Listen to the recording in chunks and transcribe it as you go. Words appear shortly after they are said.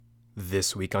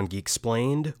This week on Geek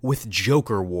Explained, with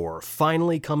Joker War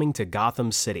finally coming to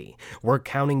Gotham City, we're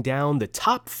counting down the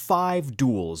top 5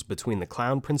 duels between the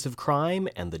Clown Prince of Crime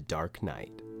and the Dark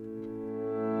Knight.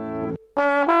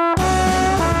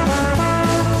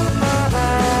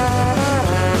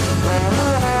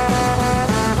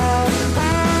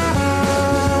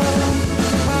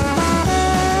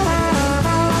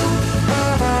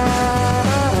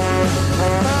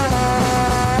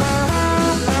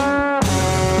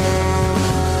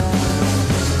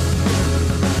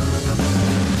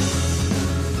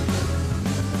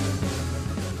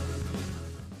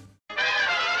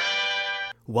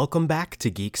 Welcome back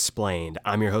to Geek Explained.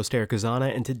 I'm your host Eric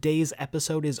Uzana, and today's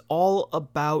episode is all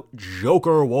about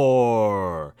Joker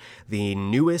War, the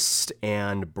newest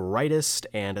and brightest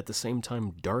and at the same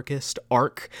time darkest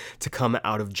arc to come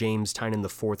out of James Tynion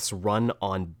IV's run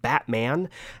on Batman.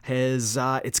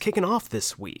 It's kicking off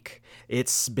this week.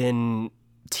 It's been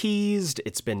teased,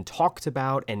 it's been talked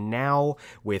about, and now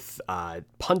with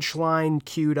Punchline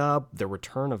queued up, the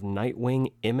return of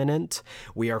Nightwing imminent,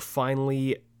 we are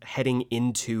finally heading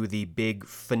into the big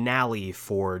finale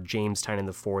for James Tynion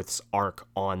IV's arc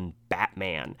on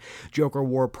Batman. Joker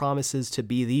War promises to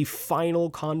be the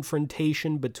final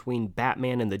confrontation between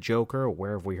Batman and the Joker.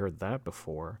 Where have we heard that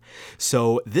before?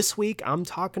 So this week I'm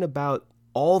talking about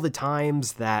all the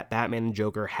times that Batman and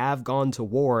Joker have gone to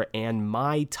war and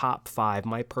my top 5,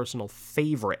 my personal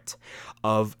favorite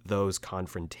of those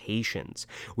confrontations.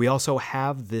 We also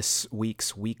have this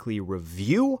week's weekly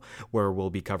review where we'll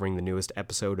be covering the newest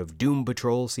episode of Doom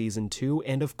Patrol Season 2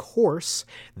 and of course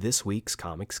this week's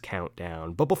Comics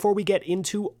Countdown. But before we get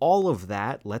into all of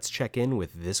that, let's check in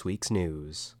with this week's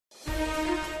news.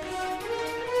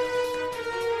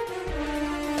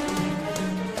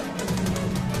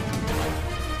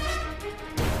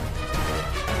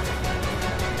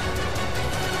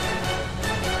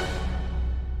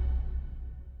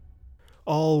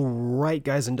 All right,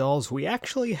 guys and dolls, we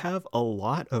actually have a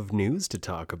lot of news to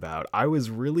talk about. I was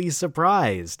really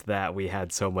surprised that we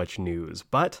had so much news,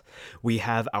 but we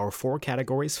have our 4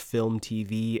 categories: film,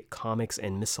 TV, comics,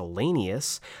 and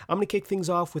miscellaneous. I'm going to kick things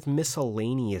off with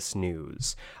miscellaneous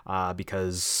news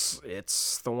because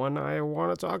it's the one I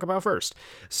want to talk about first.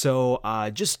 So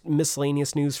just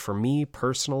miscellaneous news for me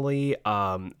personally.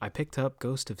 I picked up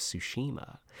Ghost of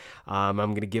Tsushima. I'm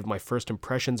going to give my first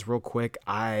impressions real quick.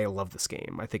 I love this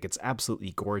game. I think it's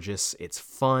absolutely gorgeous. It's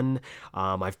fun.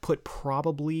 I've put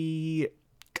probably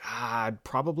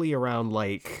around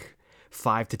like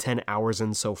 5 to 10 hours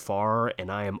in so far, and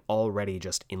I am already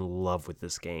just in love with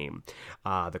this game.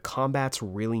 The combat's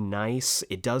really nice.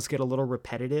 It does get a little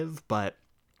repetitive, but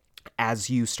as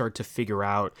you start to figure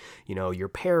out, your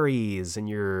parries and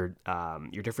your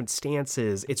different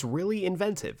stances, it's really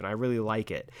inventive, and I really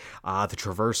like it. The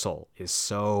traversal is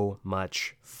so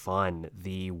much fun.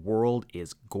 The world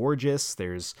is gorgeous.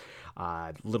 There's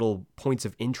little points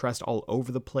of interest all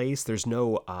over the place. There's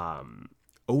no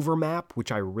overmap,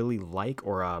 which I really like,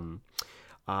 or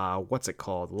what's it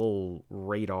called? A little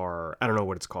radar. I don't know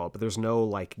what it's called, but there's no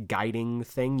like guiding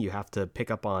thing. You have to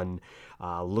pick up on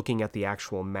looking at the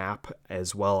actual map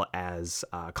as well as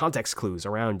context clues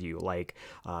around you, like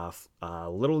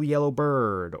little yellow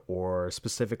bird or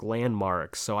specific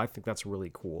landmarks. So I think that's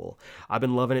really cool. I've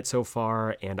been loving it so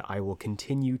far, and I will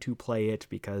continue to play it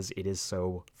because it is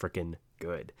so freaking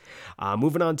good.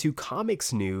 Moving on to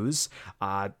comics news.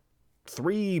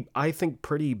 3, I think,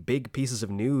 pretty big pieces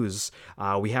of news.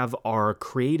 We have our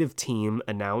creative team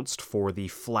announced for The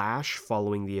Flash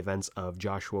following the events of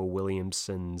Joshua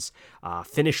Williamson's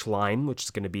Finish Line, which is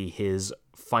going to be his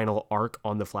final arc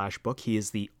on the Flash book. He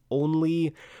is the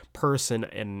only person,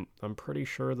 and I'm pretty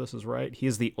sure this is right, he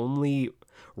is the only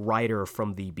writer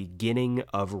from the beginning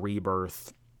of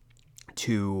Rebirth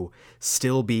to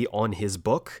still be on his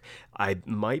book. I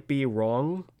might be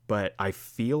wrong, but I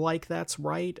feel like that's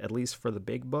right, at least for the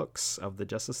big books of the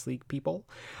Justice League people.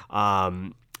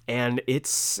 And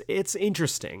it's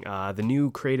interesting. The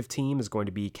new creative team is going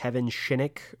to be Kevin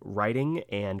Shinick writing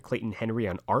and Clayton Henry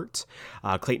on art.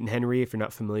 Clayton Henry, if you're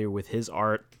not familiar with his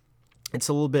art, it's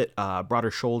a little bit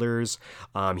broader shoulders.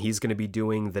 He's going to be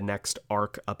doing the next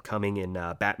arc upcoming in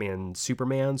Batman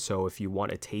Superman. So if you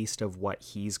want a taste of what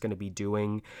he's going to be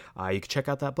doing, you can check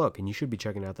out that book. And you should be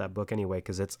checking out that book anyway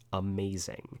because it's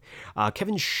amazing.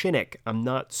 Kevin Shinick, I'm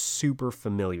not super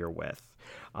familiar with.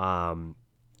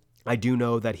 I do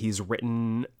know that he's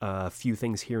written a few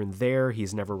things here and there.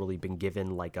 He's never really been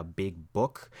given like a big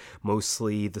book.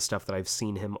 Mostly the stuff that I've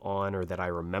seen him on or that I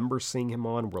remember seeing him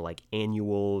on were like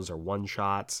annuals or one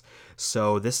shots.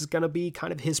 So this is going to be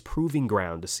kind of his proving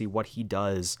ground to see what he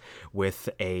does with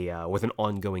with an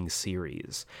ongoing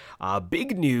series.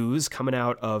 Big news coming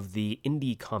out of the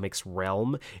indie comics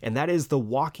realm, and that is The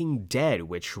Walking Dead,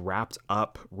 which wrapped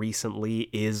up recently,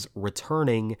 is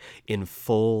returning in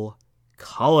full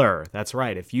color. That's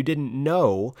right. If you didn't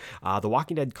know, the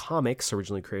Walking Dead comics,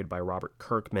 originally created by Robert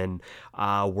Kirkman,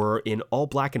 were in all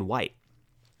black and white.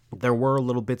 There were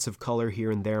little bits of color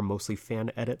here and there, mostly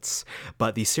fan edits,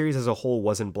 but the series as a whole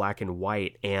was in black and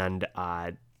white, and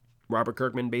Robert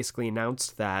Kirkman basically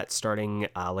announced that starting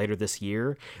later this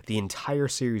year, the entire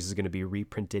series is going to be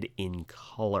reprinted in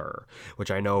color, which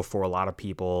I know for a lot of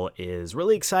people is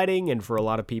really exciting, and for a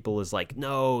lot of people is like,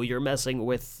 no, you're messing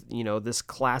with, this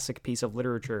classic piece of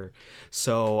literature.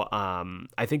 So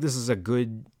I think this is a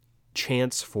good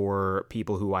chance for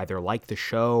people who either like the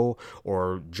show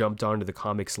or jumped onto the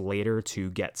comics later to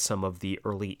get some of the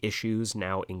early issues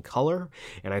now in color.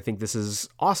 And I think this is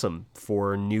awesome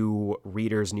for new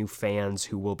readers, new fans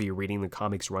who will be reading the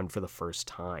comics run for the first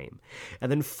time. And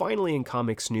then finally in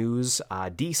comics news,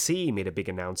 DC made a big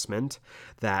announcement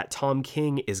that Tom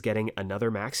King is getting another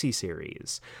maxi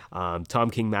series. Tom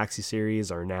King maxi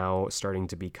series are now starting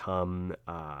to become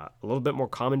a little bit more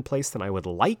commonplace than I would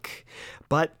like,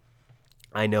 but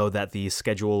I know that the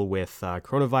schedule with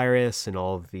coronavirus and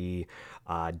all of the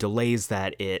delays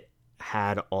that it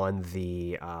had on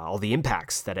all the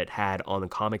impacts that it had on the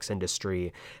comics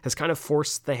industry has kind of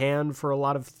forced the hand for a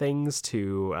lot of things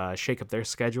to shake up their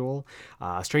schedule.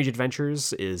 Strange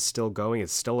Adventures is still going.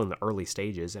 It's still in the early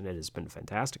stages, and it has been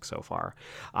fantastic so far.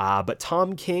 But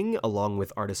Tom King, along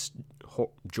with artist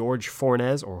George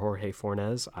Fornes, or Jorge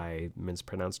Fornes, I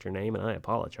mispronounced your name and I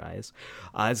apologize,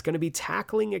 is going to be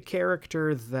tackling a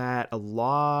character that a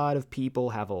lot of people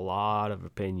have a lot of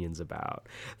opinions about.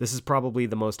 This is probably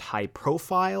the most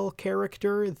high-profile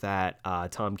character that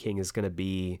Tom King is going to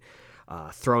be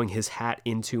throwing his hat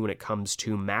into when it comes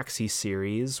to maxi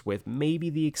series, with maybe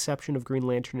the exception of Green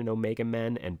Lantern and Omega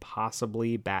Men and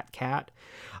possibly Batcat.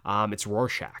 It's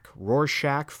Rorschach.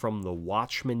 Rorschach from the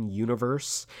Watchmen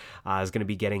universe is going to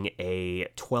be getting a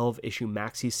 12-issue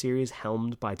maxi series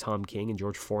helmed by Tom King and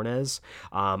George Fornes.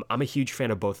 I'm a huge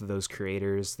fan of both of those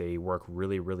creators. They work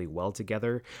really, really well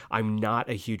together. I'm not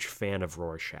a huge fan of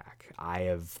Rorschach. I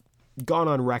have gone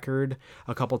on record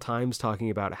a couple times talking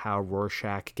about how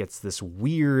Rorschach gets this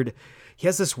weird,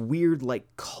 like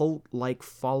cult-like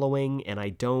following, and I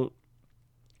don't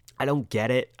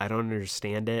get it. I don't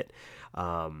understand it.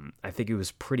 I think it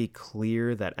was pretty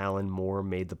clear that Alan Moore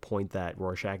made the point that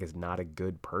Rorschach is not a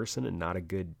good person and not a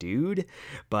good dude,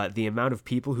 but the amount of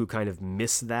people who kind of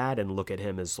miss that and look at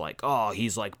him as like, oh,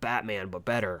 he's like Batman but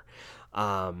better.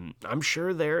 I'm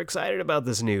sure they're excited about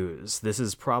this news. This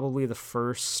is probably the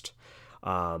first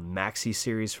maxi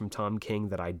series from Tom King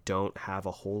that I don't have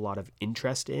a whole lot of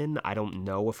interest in. I don't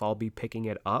know if I'll be picking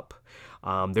it up.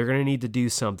 They're going to need to do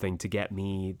something to get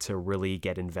me to really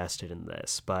get invested in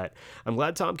this. But I'm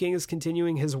glad Tom King is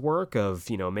continuing his work of,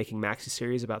 making maxi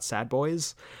series about sad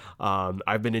boys.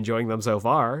 I've been enjoying them so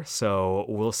far, so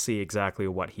we'll see exactly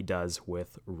what he does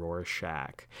with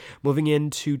Rorschach. Moving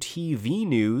into TV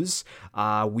news,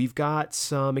 we've got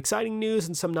some exciting news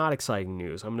and some not exciting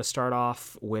news. I'm going to start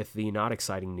off with the not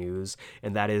exciting news,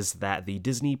 and that is that the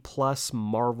Disney Plus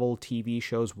Marvel TV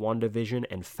shows WandaVision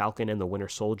and Falcon and the Winter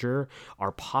Soldier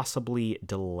are possibly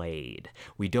delayed.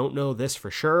 We don't know this for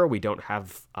sure. We don't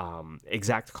have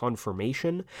exact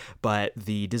confirmation, but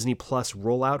the Disney Plus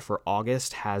rollout for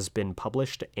August has been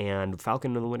published, and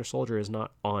Falcon and the Winter Soldier is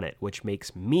not on it, which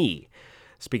makes me,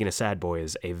 speaking of sad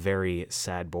boys, a very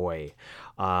sad boy.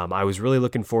 I was really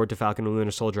looking forward to Falcon and the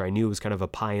Winter Soldier. I knew it was kind of a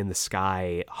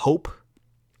pie-in-the-sky hope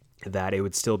that it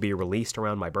would still be released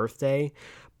around my birthday,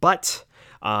 but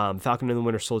Falcon and the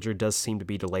Winter Soldier does seem to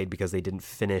be delayed because they didn't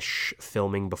finish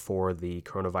filming before the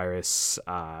coronavirus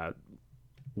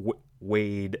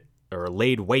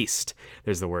laid waste.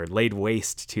 There's the word, laid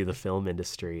waste to the film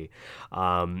industry.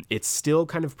 It's still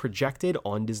kind of projected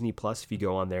on Disney Plus. If you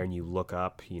go on there and you look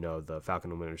up, the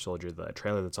Falcon and Winter Soldier, the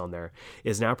trailer that's on there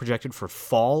is now projected for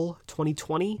fall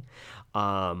 2020.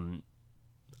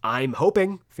 I'm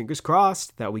hoping, fingers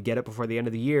crossed, that we get it before the end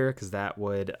of the year, because that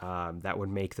would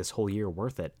make this whole year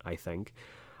worth it, I think.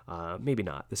 Maybe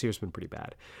not. This year's been pretty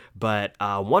bad. But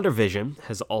WandaVision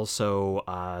has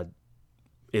also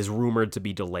is rumored to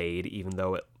be delayed, even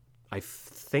though it I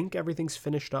think everything's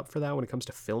finished up for that when it comes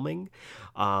to filming.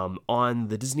 On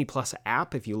the Disney Plus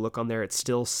app, if you look on there, it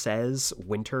still says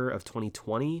winter of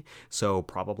 2020, so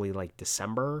probably like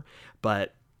December.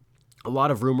 But a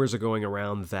lot of rumors are going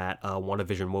around that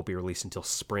WandaVision won't be released until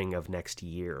spring of next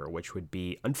year, which would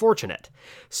be unfortunate.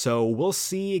 So we'll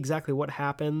see exactly what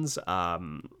happens.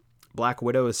 Black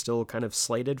Widow is still kind of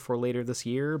slated for later this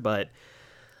year, but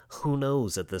who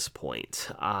knows at this point.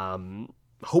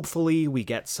 Hopefully we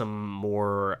get some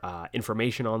more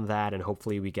information on that, and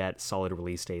hopefully we get solid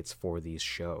release dates for these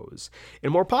shows.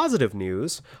 In more positive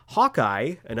news,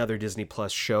 Hawkeye, another Disney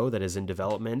Plus show that is in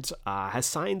development, has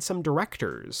signed some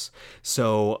directors.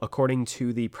 So according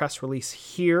to the press release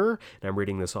here, and I'm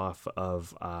reading this off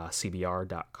of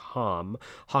CBR.com,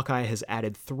 Hawkeye has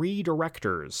added 3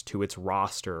 directors to its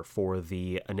roster for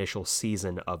the initial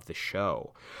season of the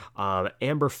show.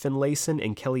 Amber Finlayson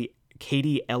and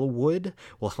Katie Elwood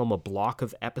will helm a block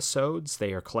of episodes.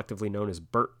 They are collectively known as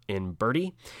Bert and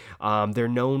Bertie. They're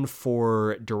known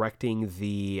for directing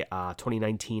the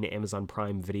 2019 Amazon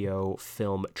Prime Video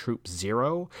film Troop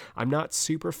Zero. I'm not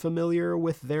super familiar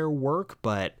with their work,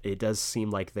 but it does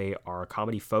seem like they are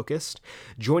comedy focused.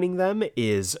 Joining them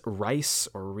is Rhys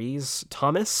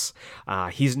Thomas.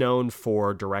 He's known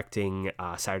for directing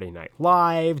Saturday Night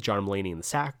Live, John Mulaney and the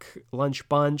Sack Lunch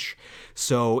Bunch.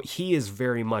 So he is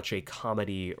very much a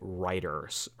comedy writer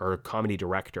or comedy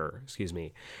director, excuse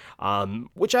me,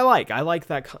 which I like. I like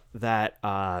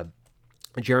that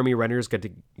Jeremy Renner's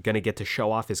gonna get to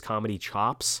show off his comedy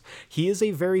chops. He is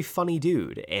a very funny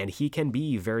dude, and he can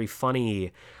be very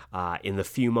funny in the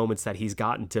few moments that he's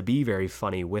gotten to be very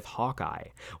funny with Hawkeye.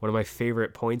 One of my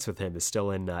favorite points with him is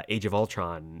still in Age of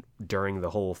Ultron during the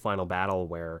whole final battle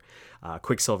where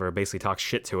Quicksilver basically talks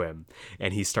shit to him,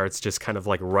 and he starts just kind of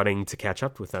like running to catch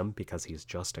up with him because he's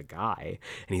just a guy.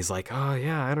 And he's like, oh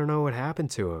yeah, I don't know what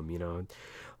happened to him,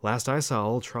 Last I saw,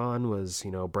 Ultron was,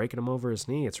 breaking him over his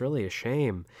knee. It's really a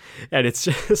shame. And it's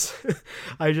just,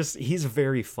 he's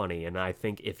very funny. And I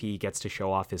think if he gets to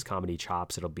show off his comedy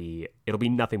chops, it'll be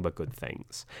nothing but good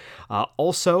things.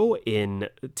 Also in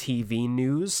TV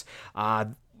news,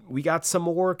 we got some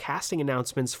more casting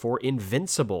announcements for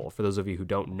Invincible. For those of you who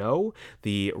don't know,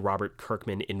 the Robert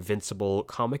Kirkman Invincible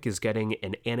comic is getting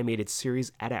an animated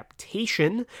series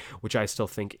adaptation, which I still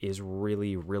think is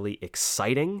really, really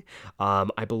exciting.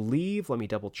 I believe, let me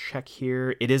double check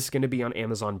here, it is going to be on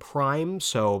Amazon Prime,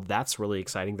 so that's really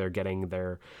exciting. They're getting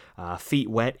their feet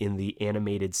wet in the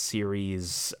animated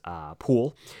series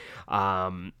pool.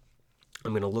 I'm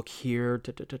going to look here.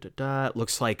 It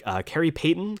looks like Carrie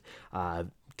Payton,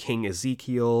 King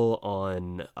Ezekiel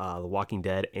on The Walking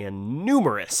Dead, and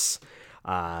numerous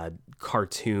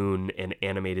cartoon and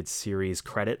animated series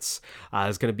credits,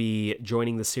 is going to be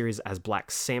joining the series as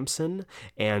Black Samson,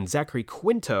 and Zachary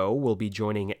Quinto will be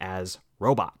joining as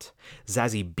Robot.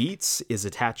 Zazie Beetz is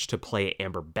attached to play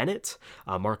Amber Bennett.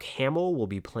 Mark Hamill will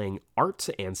be playing Art,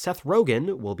 and Seth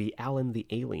Rogen will be Alan the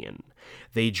Alien.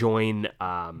 They join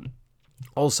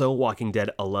also Walking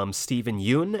Dead alum Stephen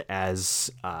Yeun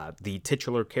as the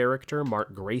titular character,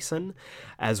 Mark Grayson,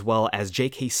 as well as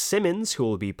J.K. Simmons, who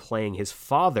will be playing his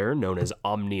father, known as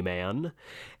Omni-Man.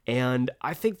 And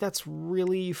I think that's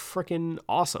really freaking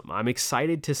awesome. I'm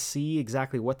excited to see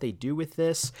exactly what they do with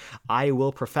this. I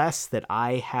will profess that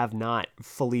I have not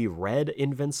fully read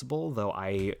Invincible, though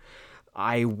I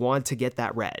want to get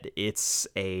that read. It's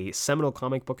a seminal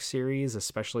comic book series,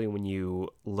 especially when you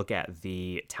look at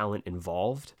the talent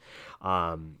involved.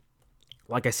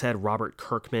 Like I said, Robert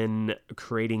Kirkman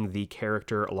creating the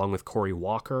character along with Corey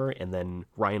Walker, and then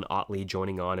Ryan Ottley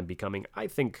joining on and becoming, I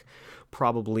think,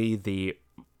 probably the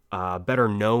better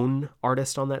known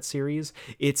artist on that series.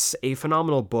 It's a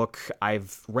phenomenal book.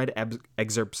 I've read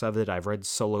excerpts of it. I've read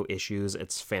solo issues.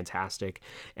 It's fantastic.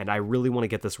 And I really want to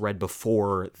get this read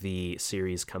before the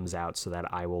series comes out so that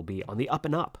I will be on the up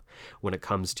and up when it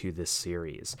comes to this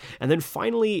series. And then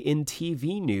finally in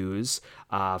TV news,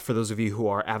 for those of you who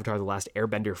are Avatar: The Last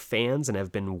Airbender fans and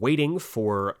have been waiting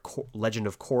for Legend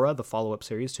of Korra, the follow-up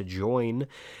series, to join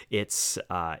its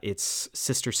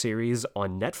sister series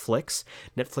on Netflix,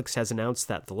 Netflix has announced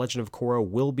that The Legend of Korra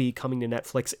will be coming to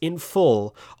Netflix in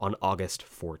full on August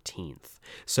 14th.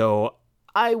 So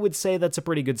I would say that's a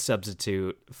pretty good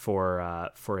substitute for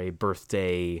a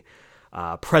birthday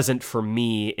present for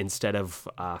me instead of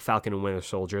Falcon and Winter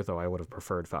Soldier, though I would have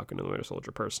preferred Falcon and Winter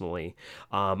Soldier personally.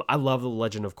 I love The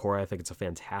Legend of Korra. I think it's a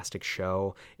fantastic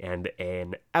show and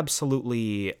an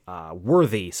absolutely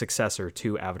worthy successor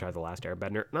to Avatar: The Last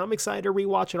Airbender, and I'm excited to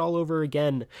rewatch it all over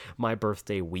again my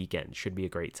birthday weekend. Should be a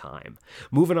great time.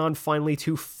 Moving on finally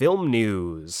to film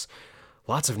news.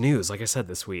 Lots of news, like I said,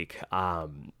 this week.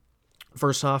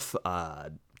 First off,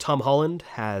 Tom Holland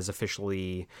has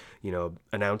officially,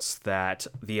 announced that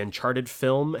the Uncharted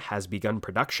film has begun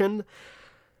production.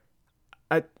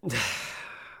 I,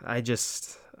 I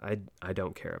just, I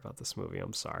don't care about this movie.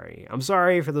 I'm sorry. I'm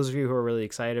sorry for those of you who are really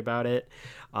excited about it.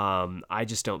 I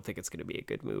just don't think it's going to be a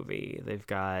good movie. They've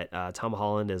got Tom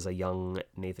Holland as a young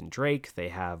Nathan Drake. They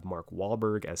have Mark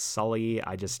Wahlberg as Sully.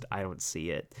 I don't see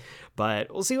it.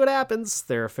 But we'll see what happens.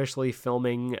 They're officially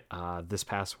filming this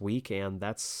past week, and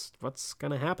that's what's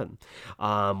going to happen.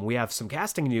 We have some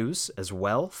casting news as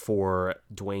well for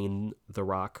Dwayne The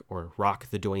Rock, or Rock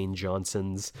the Dwayne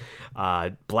Johnson's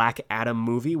Black Adam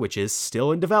movie, which is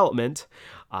still in development.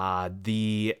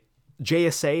 The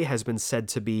JSA has been said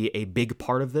to be a big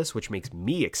part of this, which makes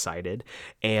me excited.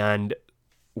 And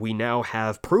we now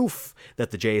have proof that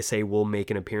the JSA will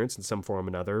make an appearance in some form or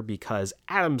another, because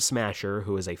Adam Smasher,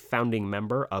 who is a founding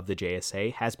member of the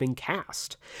JSA, has been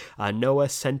cast. Noah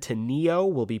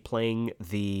Centineo will be playing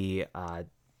the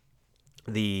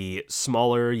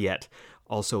smaller yet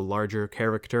also larger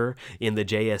character in the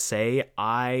JSA.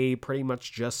 I pretty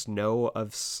much just know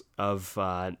of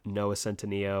Noah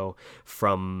Centineo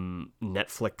from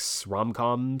Netflix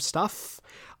rom-com stuff,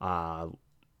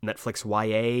 Netflix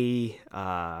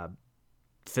YA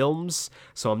films,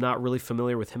 so I'm not really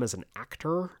familiar with him as an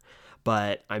actor.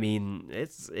 But I mean,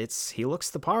 he looks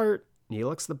the part. He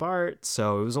looks the part,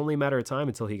 so it was only a matter of time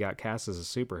until he got cast as a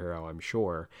superhero, I'm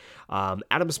sure.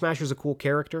 Adam Smasher's a cool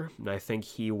character, and I think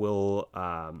he will...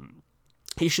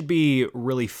 he should be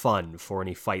really fun for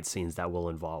any fight scenes that will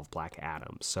involve Black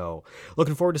Adam. So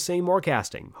looking forward to seeing more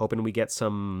casting. Hoping we get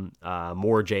some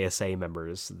more JSA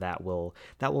members that will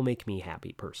make me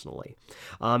happy personally.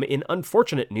 In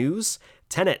unfortunate news,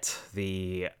 Tenet,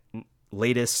 the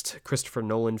latest Christopher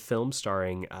Nolan film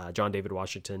starring John David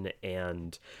Washington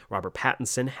and Robert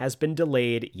Pattinson, has been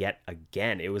delayed yet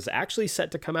again. It was actually set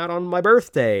to come out on my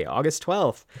birthday, August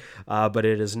 12th, but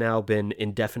it has now been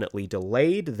indefinitely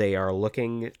delayed. They are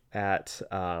looking at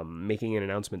making an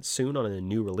announcement soon on a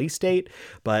new release date,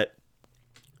 but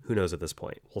who knows at this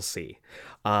point? We'll see.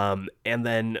 And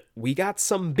then we got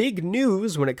some big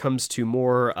news when it comes to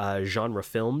more genre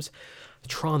films.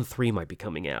 Tron 3 might be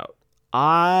coming out.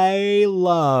 I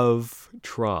love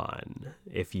Tron.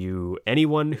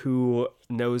 Anyone who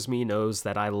knows me knows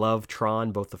that I love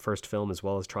Tron, both the first film as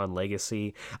well as Tron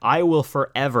Legacy. I will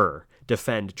forever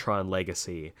defend Tron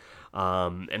Legacy.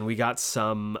 And we got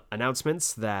some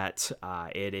announcements that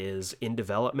it is in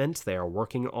development. They are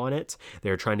working on it.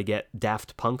 They're trying to get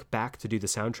Daft Punk back to do the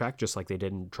soundtrack, just like they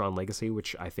did in Tron Legacy,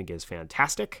 which I think is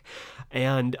fantastic.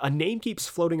 And a name keeps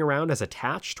floating around as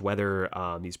attached, whether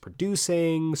he's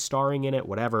producing, starring in it,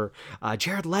 whatever.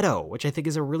 Jared Leto, which I think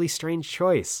is a really strange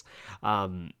choice.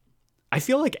 I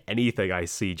feel like anything I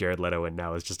see Jared Leto in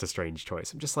now is just a strange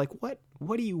choice. I'm just like, what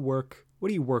do you work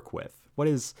with?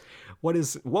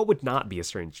 What would not be a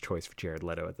strange choice for Jared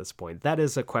Leto at this point? That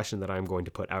is a question that I'm going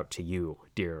to put out to you,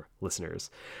 dear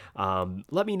listeners.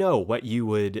 Let me know what you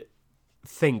would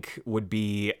think would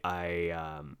be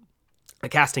a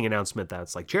casting announcement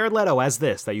that's like Jared Leto as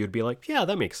this, that you'd be like, yeah,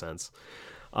 that makes sense.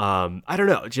 I don't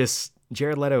know, just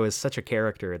Jared Leto is such a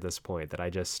character at this point that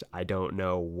I don't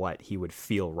know what he would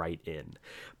feel right in.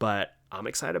 But I'm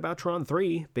excited about Tron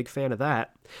 3, big fan of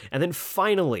that. And then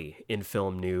finally, in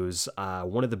film news,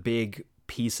 one of the big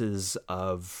pieces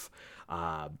of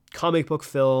comic book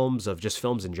films, of just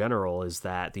films in general, is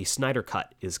that the Snyder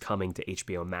Cut is coming to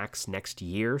HBO Max next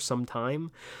year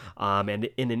sometime. And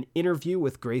in an interview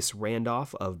with Grace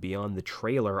Randolph of Beyond the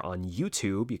Trailer on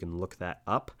YouTube, you can look that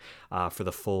up for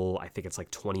the full, I think it's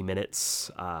like 20 minutes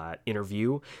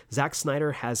interview, Zack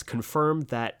Snyder has confirmed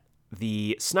that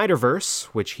the Snyderverse,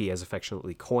 which he has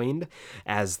affectionately coined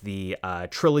as the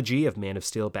trilogy of Man of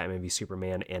Steel, Batman v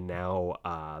Superman, and now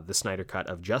the Snyder Cut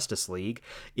of Justice League,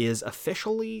 is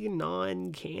officially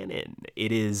non-canon.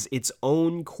 It is its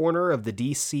own corner of the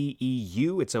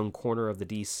DCEU, its own corner of the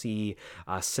DC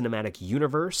cinematic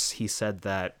universe. He said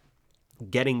that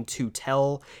getting to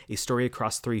tell a story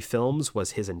across 3 films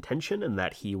was his intention, and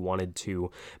that he wanted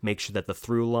to make sure that the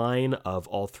through line of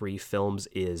all 3 films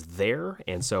is there.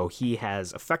 And so he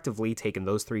has effectively taken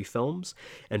those 3 films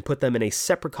and put them in a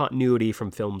separate continuity from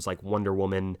films like Wonder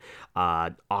Woman,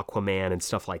 Aquaman, and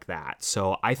stuff like that.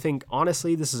 So I think,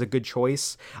 honestly, this is a good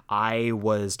choice. I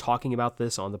was talking about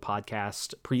this on the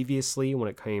podcast previously when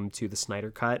it came to the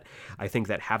Snyder Cut. I think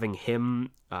that having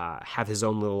him have his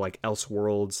own little like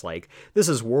Elseworlds, like this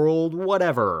is world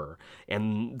whatever,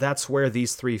 and that's where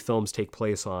these 3 films take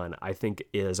place on, I think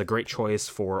is a great choice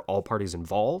for all parties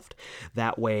involved.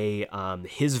 That way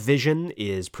his vision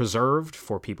is preserved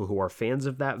for people who are fans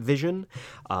of that vision.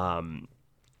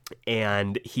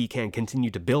 and he can continue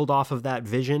to build off of that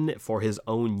vision for his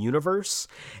own universe.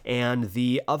 And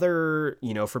the other,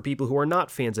 for people who are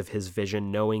not fans of his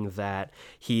vision, knowing that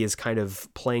he is kind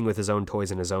of playing with his own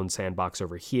toys in his own sandbox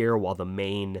over here, while the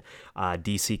main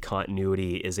DC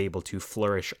continuity is able to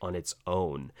flourish on its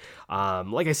own.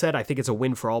 Like I said, I think it's a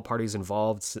win for all parties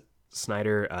involved.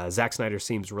 Zack Snyder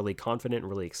seems really confident and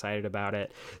really excited about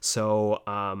it. So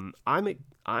I'm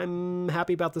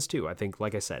happy about this too. I think,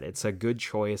 like I said, it's a good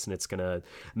choice, and it's gonna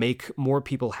make more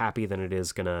people happy than it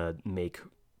is gonna make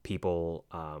people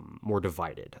more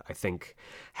divided. I think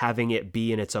having it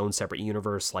be in its own separate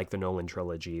universe, like the Nolan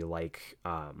trilogy, like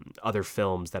other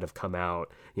films that have come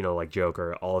out, like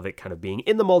Joker, all of it kind of being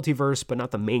in the multiverse but not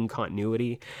the main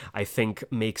continuity, I think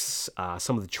makes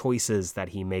some of the choices that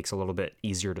he makes a little bit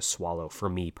easier to swallow for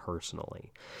me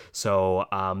personally. So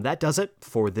that does it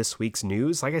for this week's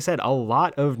news. Like I said, a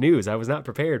lot of news. I was not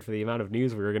prepared for the amount of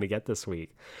news we were going to get this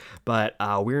week, but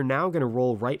we're now going to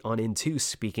roll right on into,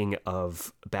 speaking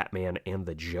of Batman and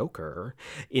the Joker,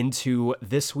 into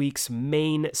this week's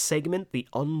main segment, the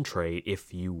entree,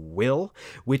 if you will,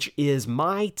 which is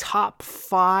my top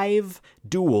 5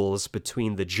 duels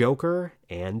between the Joker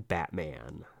and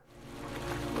Batman.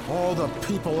 All the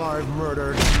people I've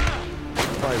murdered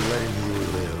by letting you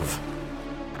live.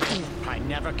 I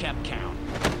never kept count.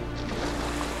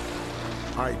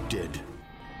 I did.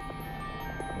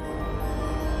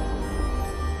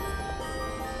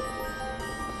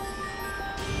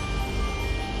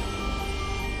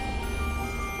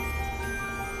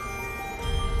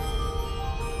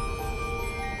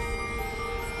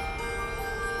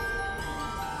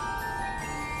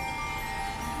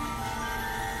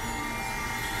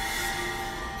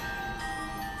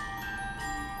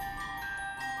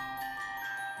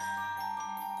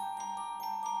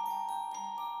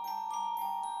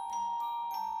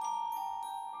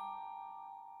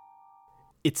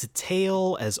 It's a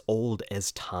tale as old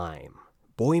as time.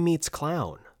 Boy meets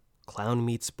clown, clown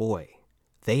meets boy.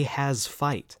 They has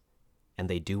fight, and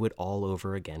they do it all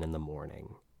over again in the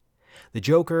morning. The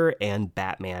Joker and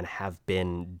Batman have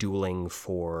been dueling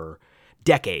for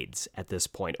decades at this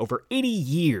point. Over 80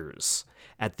 years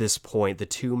at this point, the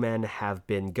two men have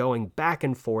been going back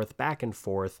and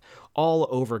forth, all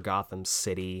over Gotham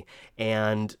City.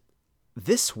 And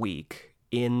this week,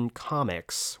 in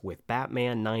comics with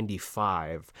Batman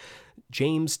 95,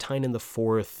 James Tynion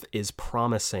IV is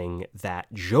promising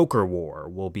that Joker War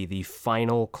will be the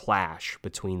final clash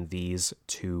between these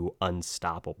two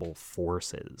unstoppable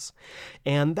forces.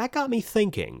 And that got me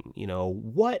thinking,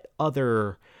 what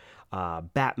other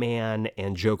Batman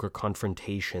and Joker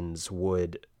confrontations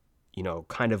would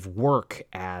kind of work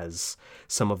as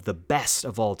some of the best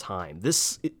of all time.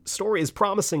 This story is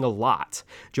promising a lot.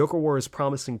 Joker War is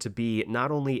promising to be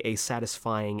not only a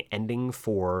satisfying ending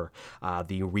for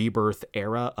the rebirth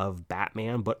era of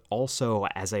Batman, but also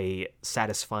as a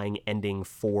satisfying ending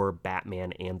for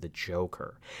Batman and the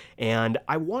Joker. And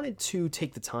I wanted to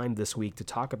take the time this week to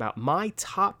talk about my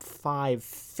top 5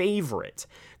 favorite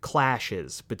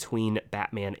clashes between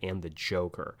Batman and the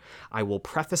Joker. I will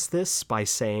preface this by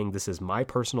saying this is my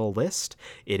personal list.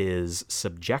 It is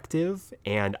subjective,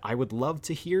 and I would love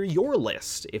to hear your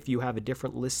list if you have a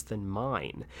different list than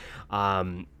mine.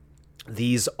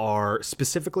 These are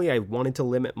specifically, I wanted to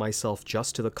limit myself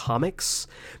just to the comics,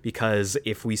 because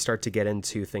if we start to get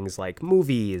into things like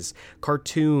movies,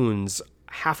 cartoons,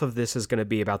 half of this is going to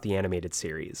be about the animated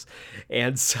series.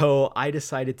 And so I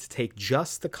decided to take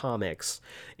just the comics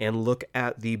and look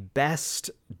at the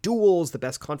best duels, the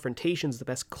best confrontations, the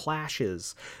best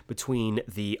clashes between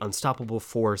the unstoppable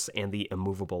force and the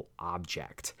immovable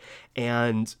object.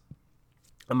 And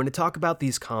I'm going to talk about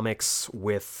these comics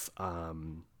with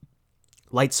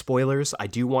light spoilers. I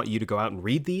do want you to go out and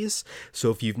read these.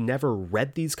 So if you've never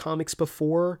read these comics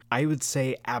before, I would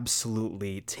say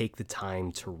absolutely take the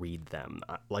time to read them.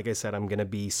 Like I said, I'm going to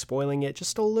be spoiling it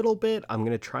just a little bit. I'm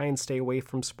going to try and stay away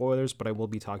from spoilers, but I will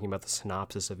be talking about the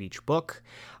synopsis of each book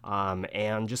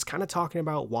and just kind of talking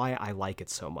about why I like it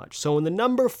so much. So in the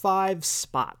number 5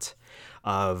 spot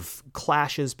of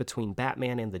clashes between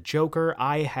Batman and the Joker,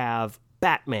 I have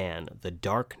Batman, The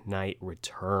Dark Knight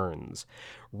Returns.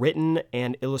 Written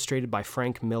and illustrated by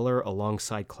Frank Miller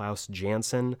alongside Klaus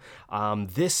Janson.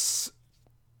 This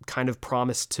kind of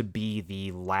promised to be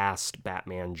the last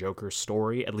Batman Joker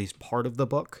story, at least part of the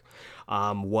book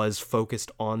was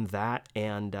focused on that.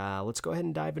 And let's go ahead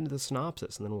and dive into the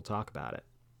synopsis, and then we'll talk about it.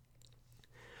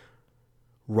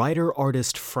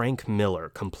 Writer-artist Frank Miller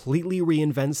completely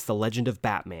reinvents the legend of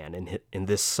Batman in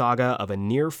this saga of a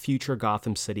near-future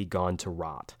Gotham City gone to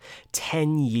rot,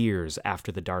 10 years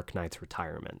after the Dark Knight's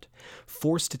retirement.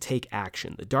 Forced to take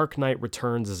action, the Dark Knight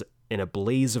returns in a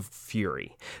blaze of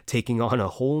fury, taking on a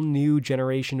whole new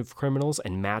generation of criminals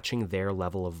and matching their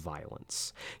level of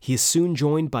violence. He is soon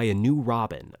joined by a new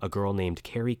Robin, a girl named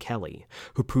Carrie Kelly,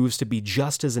 who proves to be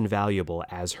just as invaluable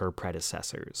as her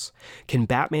predecessors. Can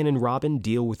Batman and Robin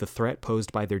deal with the threat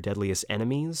posed by their deadliest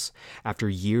enemies, after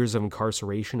years of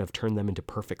incarceration have turned them into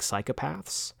perfect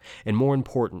psychopaths? And more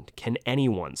important, can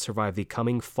anyone survive the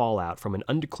coming fallout from an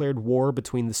undeclared war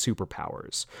between the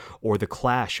superpowers, or the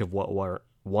clash of what were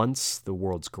once the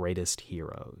world's greatest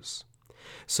heroes?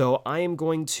 So I am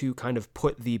going to kind of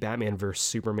put the Batman vs.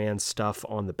 Superman stuff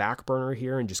on the back burner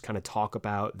here and just kind of talk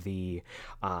about the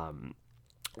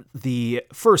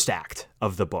first act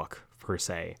of the book, per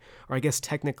se. Or I guess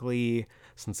technically,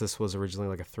 since this was originally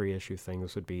like a 3-issue thing,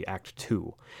 this would be Act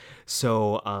 2.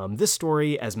 So this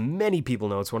story, as many people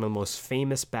know, it's one of the most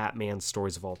famous Batman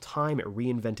stories of all time. It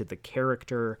reinvented the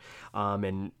character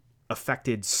and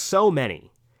affected so many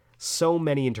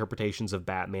interpretations of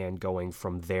Batman, going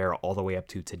from there all the way up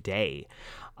to today.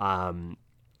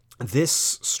 This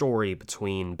story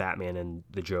between Batman and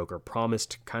the Joker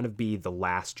promised to kind of be the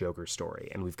last Joker story,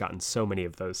 and we've gotten so many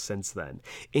of those since then,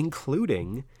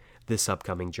 including this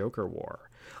upcoming Joker War.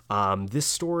 This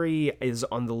story is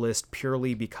on the list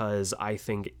purely because I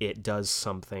think it does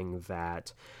something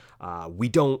that we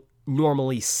don't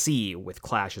normally see with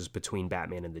clashes between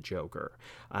Batman and the Joker,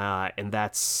 and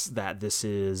that's that this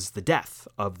is the death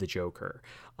of the Joker.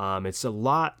 It's a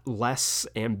lot less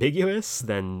ambiguous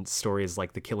than stories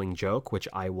like The Killing Joke, which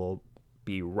I will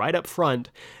be right up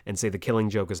front and say The Killing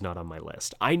Joke is not on my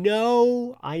list. I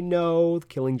know The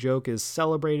Killing Joke is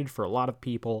celebrated for a lot of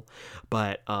people,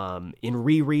 but in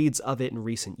rereads of it in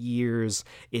recent years,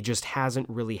 it just hasn't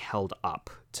really held up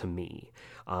to me.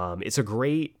 It's a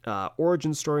great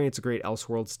origin story. It's a great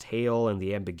Elseworlds tale, and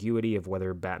the ambiguity of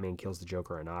whether Batman kills the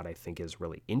Joker or not, I think, is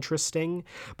really interesting.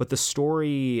 But the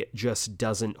story just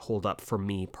doesn't hold up for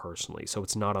me personally, so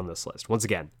it's not on this list. Once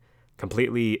again,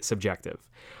 completely subjective.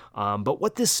 But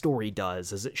what this story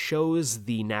does is it shows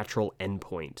the natural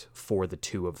endpoint for the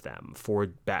two of them, for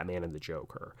Batman and the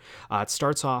Joker. It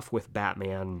starts off with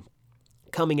Batman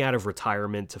coming out of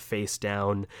retirement to face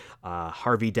down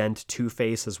Harvey Dent,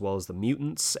 Two-Face, as well as the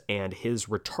mutants, and his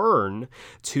return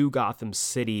to Gotham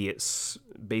City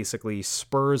basically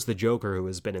spurs the Joker, who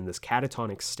has been in this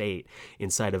catatonic state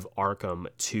inside of Arkham,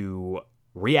 to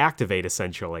reactivate,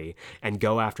 essentially, and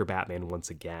go after Batman once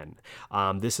again.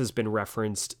 This has been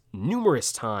referenced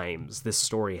numerous times, this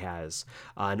story has,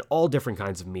 in all different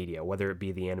kinds of media, whether it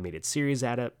be the animated series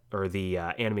or the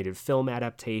animated film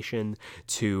adaptation,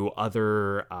 to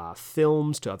other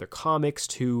films, to other comics,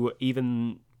 to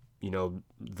even,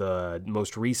 the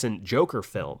most recent Joker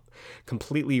film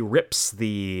completely rips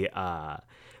the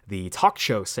talk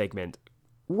show segment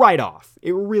right off.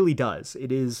 It really does.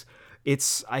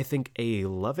 It's, I think, a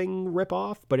loving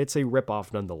ripoff, but it's a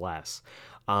ripoff nonetheless.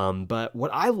 But what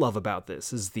I love about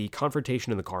this is the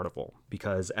confrontation in the carnival,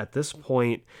 because at this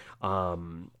point,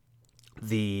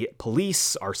 the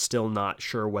police are still not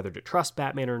sure whether to trust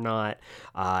Batman or not,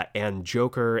 and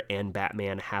Joker and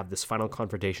Batman have this final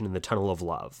confrontation in the Tunnel of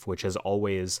Love, which I've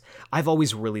always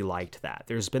really liked that.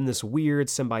 There's been this weird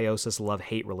symbiosis,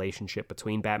 love-hate relationship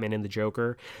between Batman and the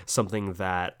Joker, something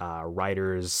that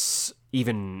writers,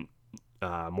 even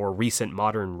more recent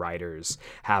modern writers,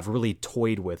 have really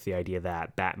toyed with, the idea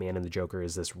that Batman and the Joker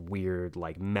is this weird,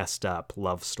 like, messed up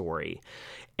love story.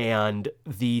 And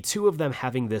the two of them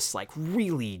having this, like,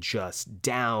 really just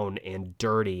down and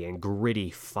dirty and gritty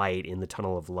fight in the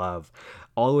Tunnel of Love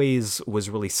always was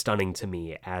really stunning to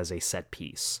me as a set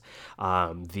piece.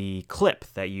 The clip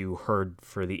that you heard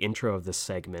for the intro of this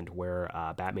segment, where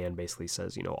Batman basically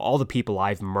says, all the people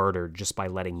I've murdered just by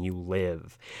letting you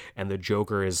live, and the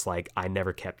Joker is like, I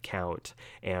never kept count,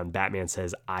 and Batman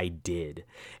says, I did.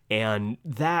 And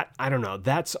that, I don't know,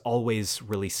 that's always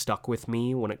really stuck with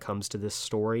me when it comes to this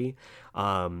story.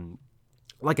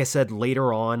 Like I said,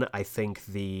 later on, I think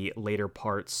the later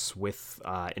parts with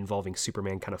involving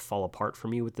Superman kind of fall apart for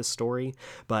me with this story.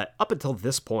 But up until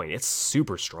this point, it's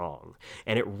super strong.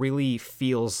 And it really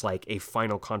feels like a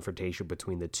final confrontation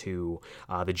between the two.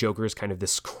 The Joker is kind of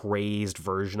this crazed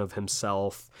version of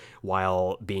himself,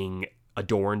 while being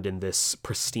adorned in this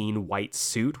pristine white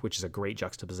suit, which is a great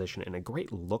juxtaposition and a great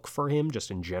look for him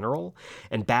just in general.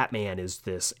 And Batman is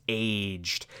this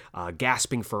aged,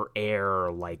 gasping for air,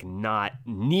 like not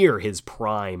near his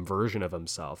prime version of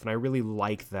himself. And I really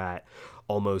like that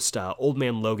almost Old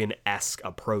Man Logan-esque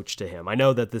approach to him. I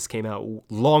know that this came out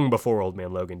long before Old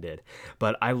Man Logan did,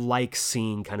 but I like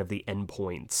seeing kind of the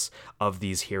endpoints of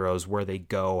these heroes, where they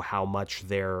go, how much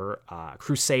their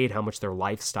crusade, how much their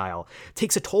lifestyle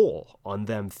takes a toll on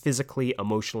them physically,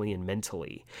 emotionally, and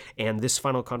mentally. And this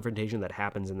final confrontation that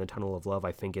happens in the Tunnel of Love,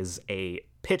 I think, is a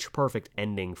pitch-perfect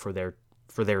ending for their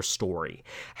story.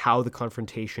 How the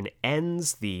confrontation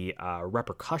ends, the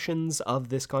repercussions of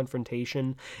this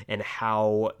confrontation, and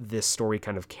how this story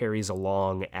kind of carries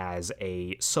along as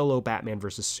a solo Batman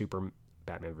versus Superman,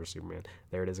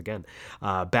 there it is again.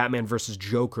 Batman versus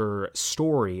Joker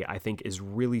story, I think, is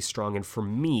really strong. And for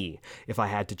me, if I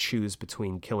had to choose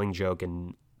between Killing Joke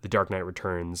and The Dark Knight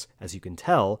Returns, as you can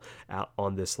tell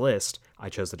on this list, I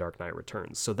chose The Dark Knight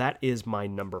Returns. So that is my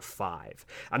number 5.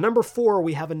 At number 4,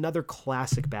 we have another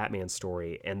classic Batman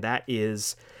story, and that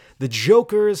is The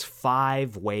Joker's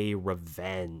Five-Way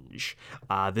Revenge.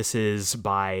 This is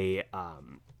by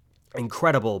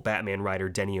incredible Batman writer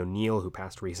Denny O'Neil, who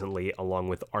passed recently, along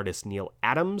with artist Neil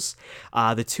Adams.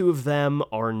 The two of them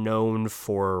are known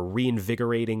for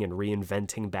reinvigorating and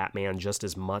reinventing Batman just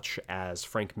as much as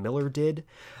Frank Miller did,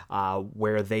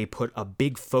 where they put a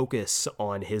big focus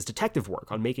on his detective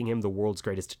work, on making him the world's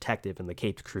greatest detective and the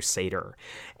Caped Crusader.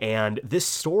 And this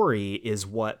story is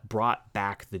what brought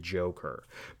back the Joker.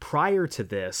 Prior to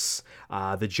this,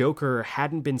 the Joker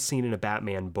hadn't been seen in a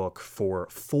Batman book for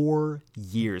 4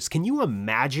 years. Can you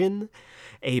imagine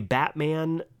a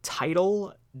Batman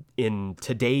title in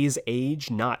today's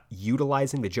age not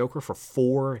utilizing the Joker for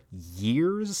 4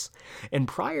 years? And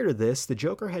prior to this, the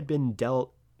Joker had been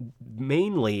dealt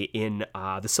mainly in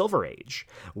the Silver Age,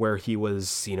 where he was,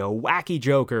 wacky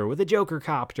Joker with a Joker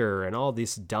copter and all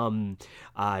these dumb,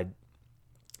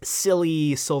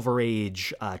 silly Silver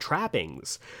Age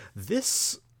trappings.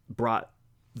 This brought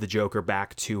the Joker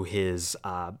back to his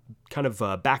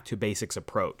back to basics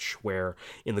approach, where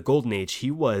in the Golden Age he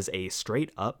was a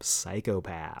straight up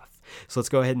psychopath. So let's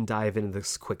go ahead and dive into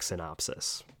this quick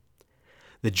synopsis.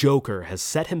 The Joker has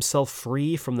set himself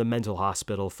free from the mental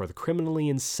hospital for the criminally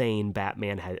insane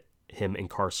Batman had him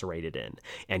incarcerated in,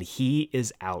 and he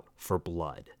is out for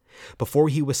blood. Before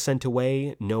he was sent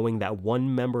away, knowing that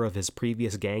one member of his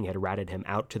previous gang had ratted him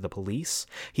out to the police,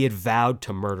 he had vowed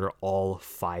to murder all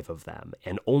 5 of them,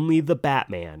 and only the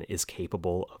Batman is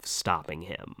capable of stopping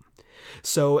him.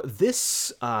 So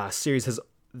this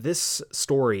this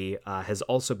story has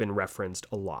also been referenced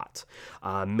a lot.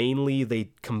 Mainly,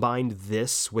 they combined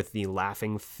this with the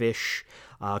Laughing Fish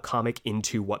comic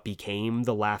into what became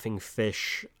the Laughing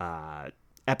Fish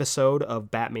episode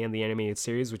of Batman the Animated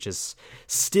Series, which is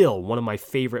still one of my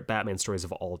favorite Batman stories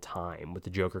of all time, with the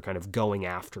Joker kind of going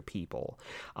after people.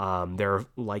 They're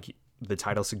like the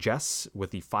title suggests, with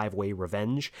the 5-way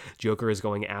revenge, Joker is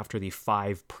going after the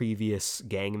 5 previous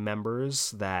gang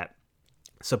members that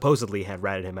supposedly had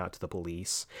ratted him out to the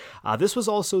police. This was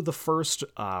also the first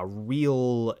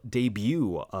real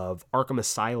debut of Arkham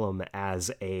Asylum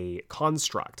as a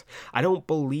construct. I don't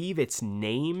believe it's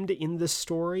named in this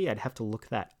story. I'd have to look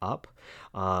that up.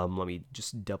 Let me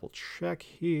just double check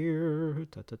here.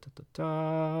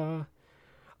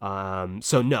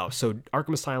 So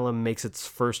Arkham Asylum makes its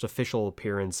first official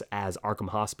appearance as Arkham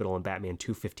Hospital in Batman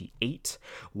 258,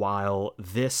 while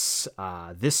this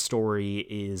story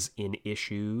is in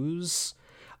issues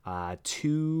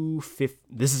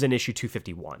this is in issue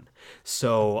 251.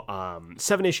 So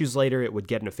 7 issues later, it would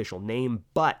get an official name,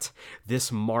 but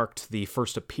this marked the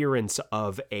first appearance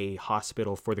of a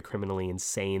hospital for the criminally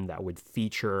insane that would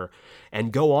feature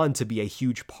and go on to be a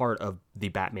huge part of the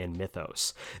Batman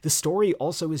mythos. The story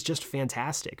also is just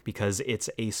fantastic because it's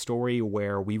a story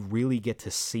where we really get to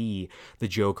see the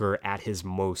Joker at his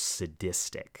most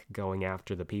sadistic, going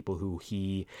after the people who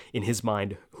he, in his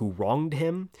mind, who wronged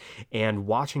him, and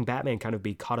watching Batman kind of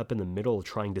be caught up in the middle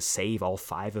trying to save all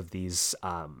 5 of these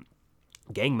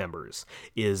gang members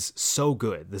is so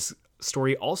good. This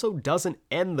story also doesn't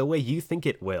end the way you think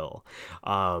it will.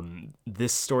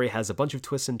 This story has a bunch of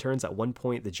twists and turns. At one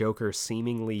point, the Joker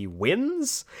seemingly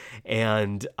wins,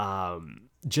 and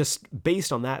just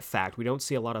based on that fact, we don't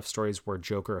see a lot of stories where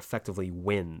Joker effectively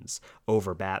wins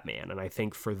over Batman. And I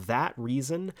think for that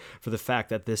reason, for the fact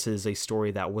that this is a story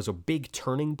that was a big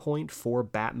turning point for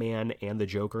Batman and the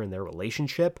Joker and their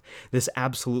relationship, this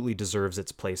absolutely deserves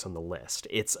its place on the list.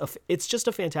 It's just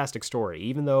a fantastic story.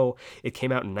 Even though it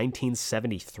came out in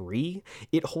 1973,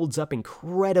 it holds up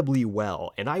incredibly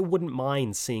well, and I wouldn't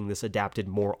mind seeing this adapted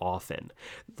more often.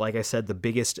 Like I said, the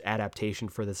biggest adaptation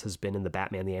for this has been in the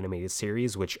Batman the Animated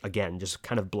Series, which again just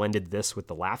kind of blended this with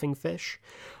the Laughing Fish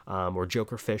or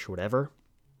Joker Fish, whatever.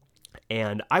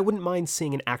 And I wouldn't mind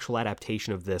seeing an actual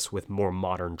adaptation of this with more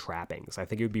modern trappings. I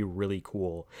think it would be really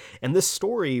cool. And this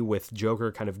story with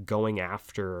Joker kind of going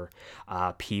after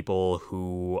people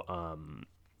who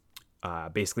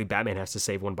basically Batman has to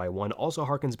save one by one also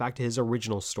harkens back to his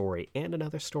original story and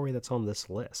another story that's on this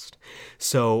list.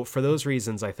 So for those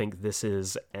reasons, I think this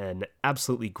is an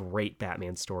absolutely great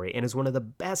Batman story and is one of the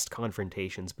best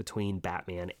confrontations between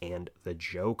Batman and the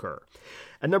Joker.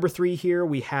 At number 3 here,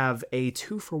 we have a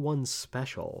 2-for-1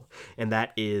 special, and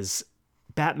that is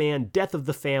Batman Death of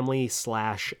the Family /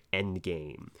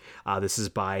 Endgame. This is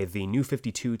by the New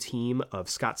 52 team of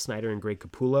Scott Snyder and Greg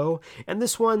Capullo, and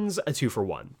this one's a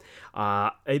 2-for-1.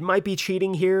 It might be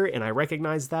cheating here, and I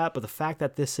recognize that, but the fact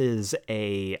that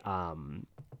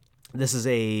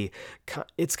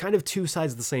it's kind of two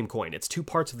sides of the same coin. It's two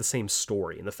parts of the same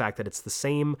story, and the fact that it's the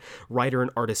same writer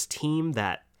and artist team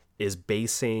that is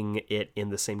basing it in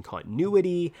the same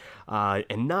continuity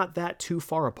and not that too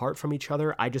far apart from each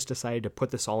other. I just decided to put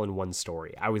this all in one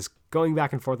story. I was going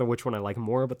back and forth on which one I like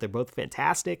more, but they're both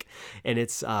fantastic, and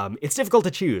it's difficult to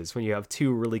choose when you have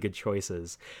two really good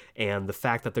choices, and the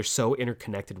fact that they're so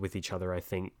interconnected with each other, I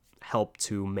think, help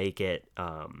to make it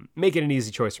an easy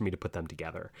choice for me to put them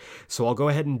together. So I'll go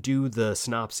ahead and do the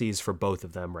synopses for both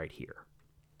of them right here.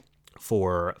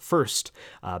 For first,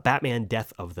 Batman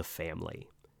Death of the Family.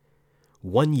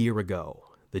 1 year ago,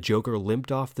 the Joker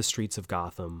limped off the streets of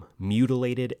Gotham,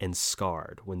 mutilated and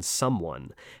scarred, when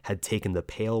someone had taken the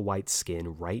pale white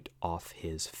skin right off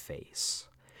his face.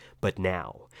 But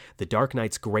now, the Dark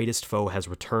Knight's greatest foe has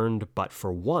returned, but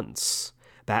for once,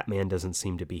 Batman doesn't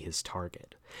seem to be his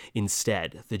target.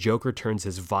 Instead, the Joker turns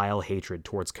his vile hatred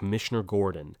towards Commissioner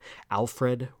Gordon,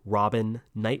 Alfred, Robin,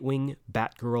 Nightwing,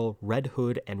 Batgirl, Red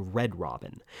Hood, and Red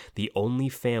Robin, the only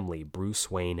family Bruce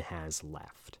Wayne has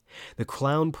left. The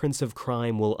Clown Prince of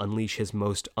Crime will unleash his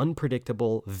most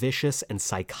unpredictable, vicious, and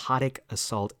psychotic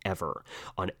assault ever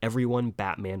on everyone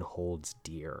Batman holds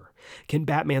dear. Can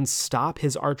Batman stop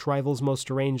his arch-rival's most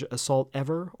deranged assault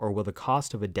ever, or will the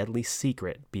cost of a deadly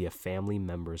secret be a family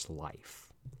member's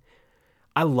life?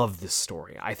 I love this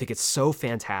story. I think it's so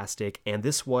fantastic, and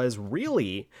this was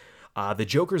really the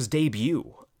Joker's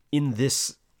debut in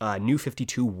this New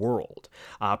 52 world.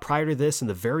 Prior to this, in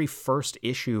the very first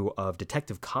issue of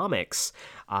Detective Comics,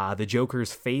 the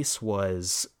Joker's face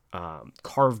was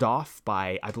carved off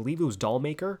by, I believe it was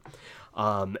Dollmaker,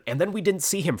 and then we didn't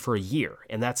see him for a year,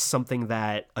 and that's something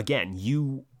that, again,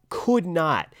 you could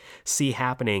not see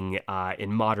happening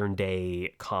in modern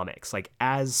day comics. Like,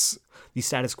 as the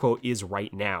status quo is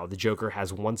right now, the Joker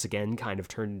has once again kind of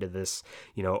turned into this,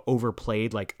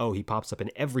 overplayed, like, oh, he pops up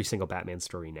in every single Batman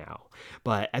story now.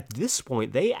 But at this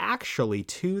point, they actually,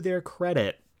 to their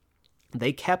credit,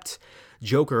 they kept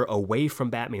Joker away from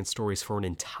Batman stories for an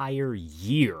entire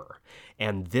year.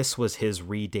 And this was his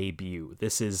re-debut.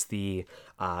 This is the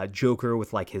Joker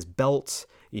with, like, his belt.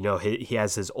 He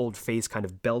has his old face kind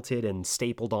of belted and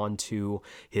stapled onto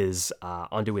his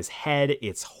head.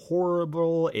 It's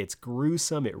horrible. It's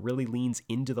gruesome. It really leans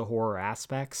into the horror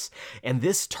aspects. And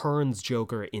this turns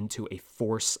Joker into a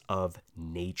force of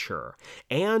nature.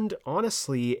 And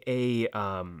honestly,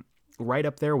 right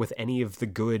up there with any of the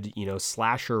good,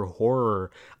 slasher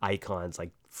horror icons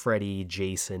like Freddy,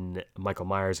 Jason, Michael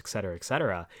Myers, etc.,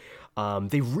 etc.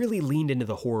 They really leaned into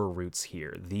the horror roots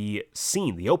here. The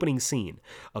opening scene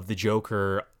of the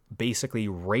Joker basically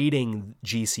raiding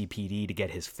GCPD to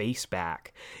get his face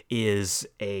back is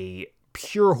a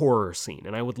pure horror scene,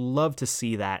 and I would love to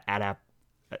see that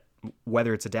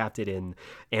whether it's adapted in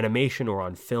animation or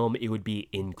on film. It would be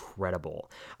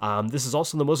incredible. This is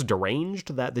also the most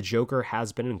deranged that the Joker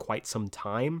has been in quite some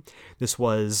time. This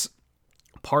was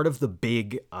part of the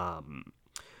big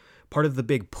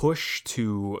push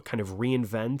to kind of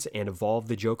reinvent and evolve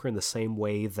the Joker in the same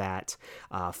way that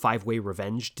Five-Way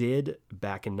Revenge did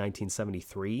back in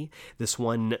 1973. This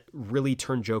one really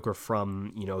turned Joker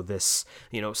from, this,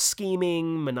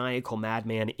 scheming, maniacal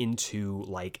madman into,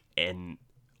 like, an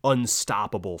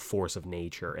unstoppable force of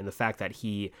nature. And the fact that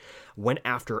he went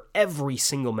after every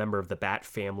single member of the Bat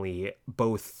family,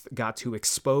 both got to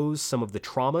expose some of the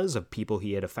traumas of people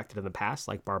he had affected in the past,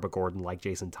 like Barbara Gordon, like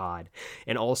Jason Todd,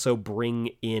 and also bring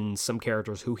in some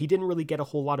characters who he didn't really get a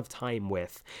whole lot of time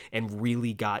with and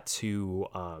really got to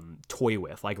toy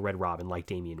with, like Red Robin, like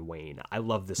Damian Wayne. I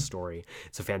love this story.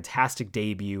 It's a fantastic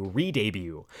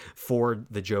re-debut for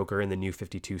the Joker in the New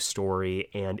 52 story,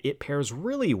 and it pairs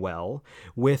really well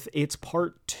with its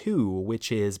part 2,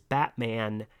 which is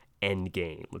Batman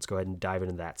Endgame. Let's go ahead and dive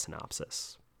into that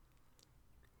synopsis.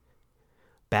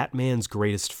 Batman's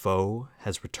greatest foe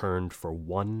has returned for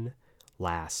one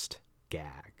last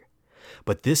gag.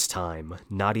 But this time,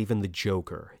 not even the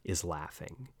Joker is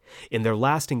laughing. In their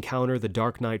last encounter, the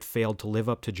Dark Knight failed to live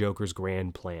up to Joker's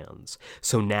grand plans.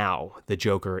 So now, the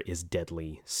Joker is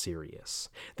deadly serious.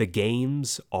 The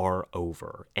games are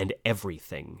over, and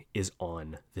everything is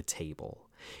on the table.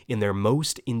 In their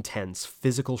most intense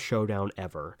physical showdown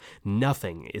ever,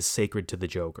 nothing is sacred to the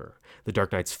Joker. The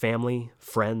Dark Knight's family,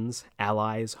 friends,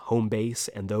 allies, home base,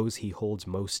 and those he holds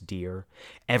most dear,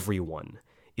 everyone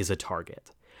is a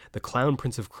target. The Clown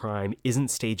Prince of Crime isn't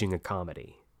staging a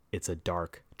comedy. It's a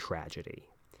dark tragedy.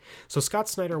 So Scott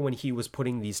Snyder, when he was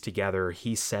putting these together,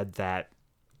 he said that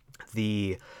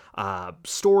the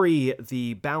story,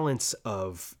 the balance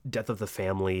of Death of the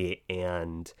Family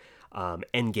and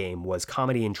Endgame was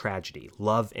comedy and tragedy,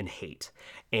 love and hate.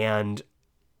 And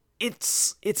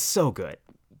it's so good.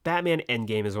 Batman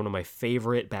Endgame is one of my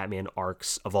favorite Batman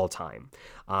arcs of all time,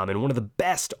 and one of the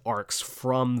best arcs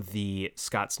from the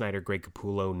Scott Snyder, Greg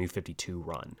Capullo New 52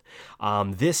 run.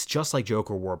 This, just like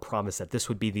Joker War, promised that this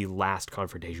would be the last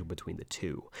confrontation between the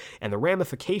two, and the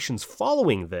ramifications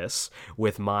following this,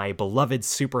 with my beloved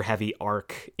Super Heavy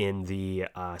arc in the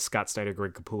Scott Snyder,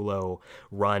 Greg Capullo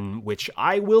run, which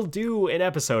I will do an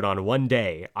episode on one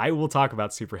day. I will talk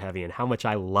about Super Heavy and how much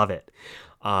I love it.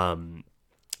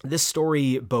 This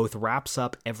story both wraps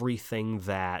up everything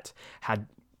that had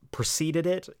preceded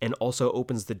it and also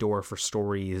opens the door for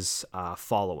stories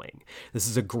following. This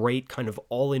is a great kind of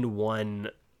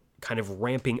all-in-one kind of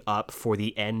ramping up for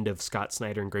the end of Scott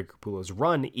Snyder and Greg Capullo's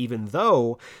run, even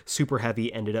though Super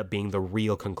Heavy ended up being the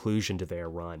real conclusion to their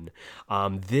run.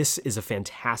 This is a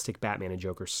fantastic Batman and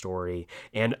Joker story,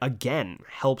 and again,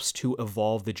 helps to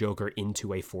evolve the Joker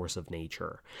into a force of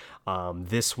nature.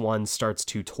 This one starts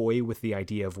to toy with the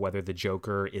idea of whether the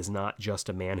Joker is not just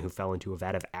a man who fell into a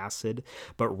vat of acid,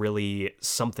 but really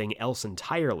something else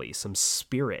entirely, some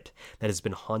spirit that has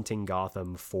been haunting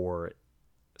Gotham for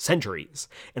centuries.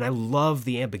 And I love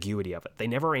the ambiguity of it. They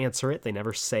never answer it. They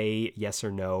never say yes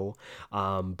or no.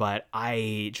 But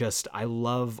I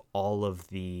love all of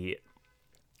the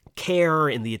care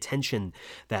and the attention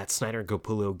that Snyder and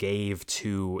Capullo gave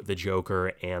to the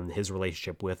Joker and his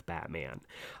relationship with Batman.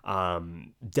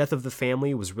 Death of the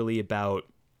Family was really about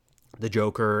the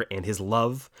Joker and his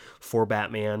love for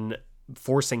Batman,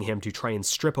 forcing him to try and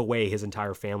strip away his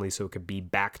entire family so it could be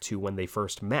back to when they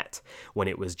first met, when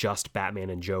it was just Batman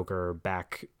and Joker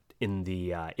back in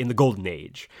the golden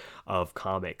age of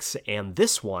comics. And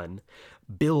this one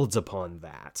builds upon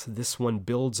that. This one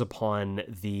builds upon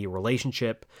the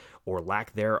relationship, or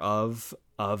lack thereof,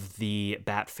 of the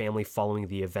Bat family following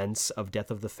the events of Death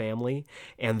of the Family.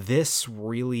 And this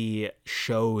really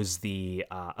shows the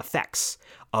effects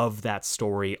of that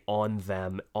story on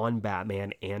them, on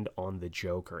Batman, and on the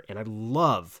Joker. And I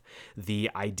love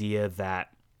the idea that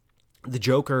the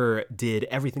Joker did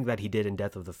everything that he did in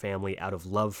Death of the Family out of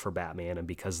love for Batman, and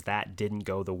because that didn't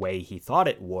go the way he thought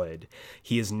it would,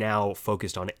 he is now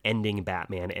focused on ending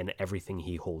Batman and everything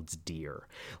he holds dear.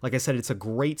 Like I said, it's a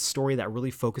great story that really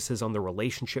focuses on the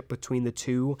relationship between the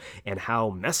two and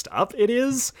how messed up it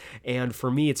is, and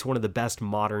for me, it's one of the best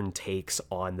modern takes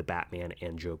on the Batman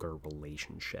and Joker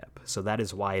relationship. So that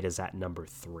is why it is at number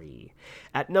 3.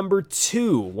 At number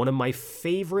 2, one of my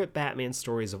favorite Batman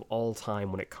stories of all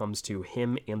time when it comes to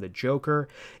him and the Joker,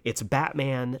 it's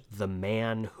Batman, the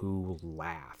Man Who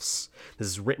Laughs. This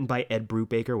is written by Ed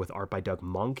Brubaker with art by Doug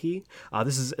Mahnke.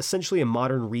 This is essentially a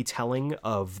modern retelling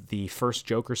of the first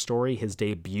Joker story, his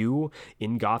debut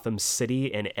in Gotham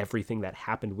City, and everything that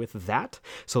happened with that.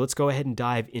 So let's go ahead and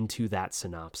dive into that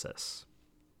synopsis.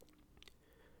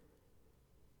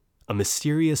 A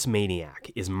mysterious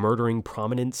maniac is murdering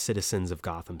prominent citizens of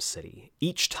Gotham City,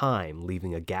 each time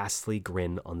leaving a ghastly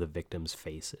grin on the victims'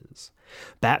 faces.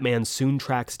 Batman soon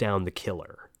tracks down the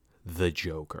killer, the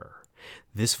Joker.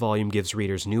 This volume gives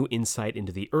readers new insight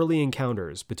into the early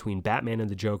encounters between Batman and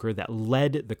the Joker that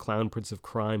led the Clown Prince of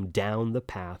Crime down the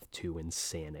path to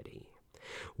insanity.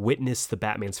 Witness the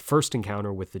Batman's first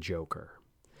encounter with the Joker.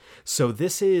 So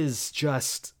this is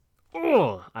just...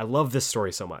 I love this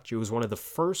story so much. It was one of the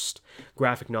first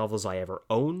graphic novels I ever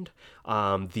owned.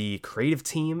 The creative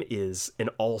team is an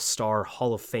all-star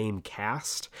Hall of Fame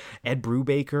cast. Ed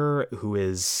Brubaker, who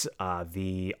is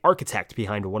the architect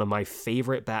behind one of my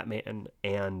favorite Batman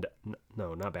and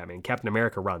Captain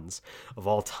America runs of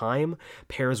all time,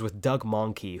 pairs with Doug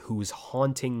Mahnke, whose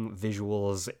haunting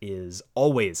visuals is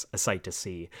always a sight to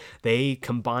see. They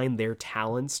combine their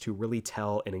talents to really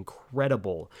tell an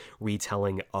incredible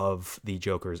retelling of the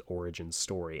Joker's origin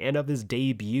story and of his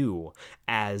debut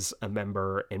as a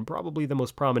member, and probably the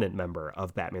most prominent member,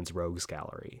 of Batman's Rogues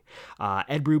Gallery.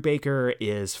 Ed Brubaker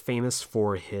is famous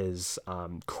for his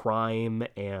crime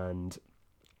and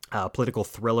political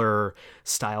thriller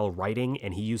style writing,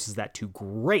 and he uses that to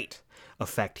great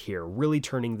effect here, really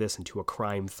turning this into a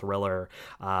crime thriller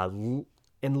and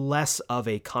less of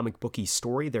a comic booky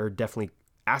story. There are definitely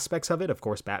aspects of it, of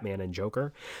course, Batman and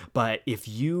Joker, but if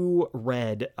you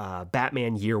read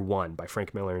Batman Year One by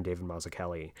Frank Miller and David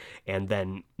Mazzucchelli and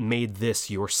then made this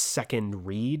your second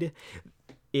read,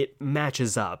 it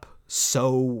matches up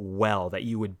so well that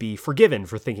you would be forgiven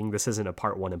for thinking this isn't a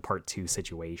part 1 and part 2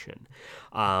 situation.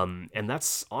 And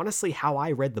that's honestly how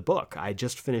I read the book. I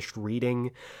just finished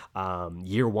reading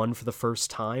Year One for the first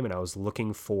time, and I was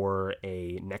looking for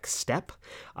a next step.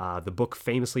 The book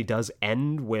famously does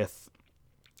end with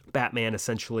Batman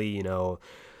essentially,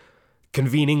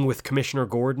 convening with Commissioner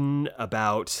Gordon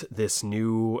about this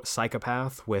new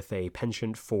psychopath with a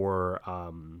penchant for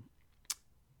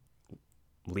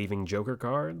leaving Joker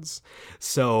cards.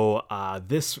 So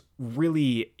this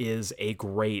really is a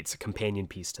great companion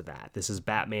piece to that. This is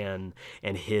Batman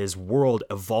and his world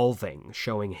evolving,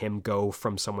 showing him go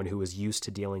from someone who is used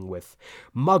to dealing with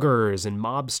muggers and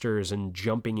mobsters and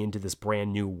jumping into this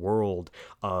brand new world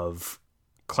of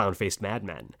clown-faced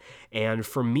madmen. And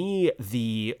for me,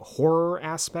 the horror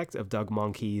aspect of Doug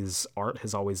Mahnke's art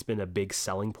has always been a big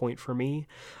selling point for me.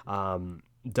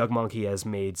 Doug Mahnke has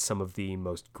made some of the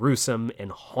most gruesome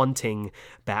and haunting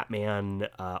Batman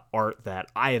art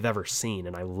that I have ever seen,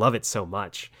 and I love it so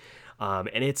much.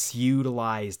 And it's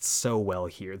utilized so well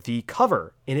here. The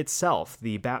cover in itself,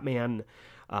 the Batman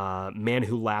Man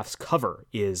Who Laughs cover,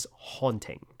 is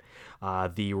haunting.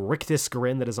 The rictus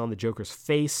grin that is on the Joker's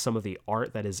face, some of the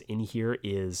art that is in here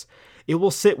it will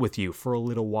sit with you for a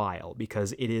little while,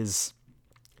 because it is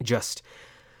just...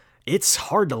 it's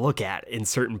hard to look at in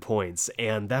certain points,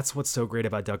 and that's what's so great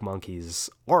about Doug Mahnke's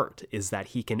art, is that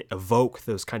he can evoke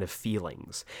those kind of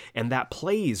feelings, and that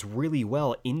plays really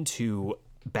well into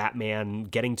Batman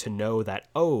getting to know that,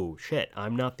 oh shit,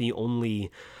 I'm not the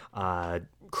only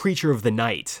creature of the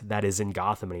night that is in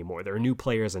Gotham anymore. There are new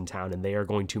players in town, and they are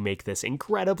going to make this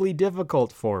incredibly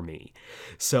difficult for me.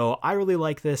 So I really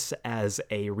like this as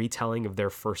a retelling of their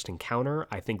first encounter.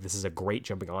 I think this is a great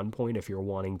jumping on point if you're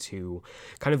wanting to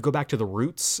kind of go back to the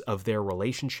roots of their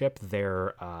relationship,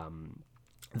 their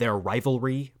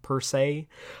rivalry per se.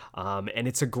 And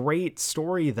it's a great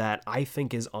story that I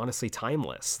think is honestly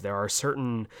timeless. There are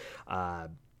certain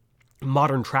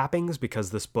modern trappings,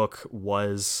 because this book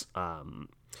was...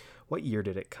 what year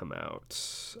did it come out?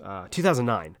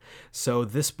 2009. So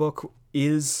this book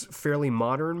is fairly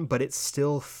modern, but it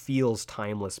still feels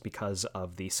timeless because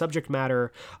of the subject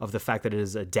matter, of the fact that it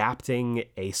is adapting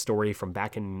a story from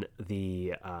back in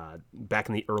the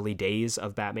early days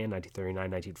of Batman,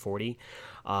 1939, 1940.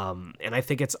 And I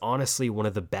think it's honestly one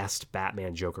of the best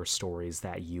Batman Joker stories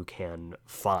that you can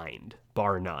find,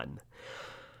 bar none.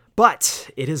 But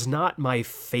it is not my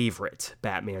favorite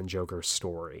Batman Joker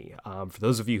story. For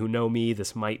those of you who know me,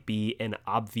 this might be an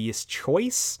obvious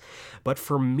choice, but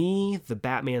for me, the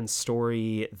Batman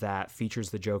story that features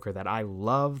the Joker that I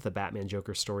love, the Batman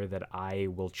Joker story that I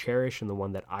will cherish, and the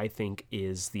one that I think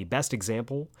is the best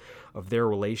example of their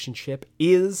relationship,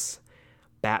 is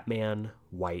Batman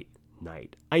White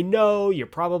Knight. I know you're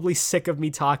probably sick of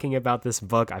me talking about this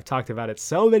book. I've talked about it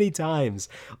so many times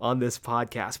on this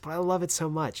podcast, but I love it so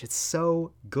much. It's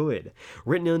so good.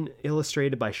 Written and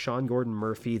illustrated by Sean Gordon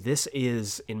Murphy, this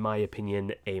is, in my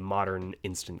opinion, a modern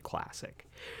instant classic.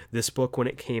 This book, when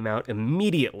it came out,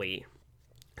 immediately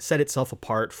set itself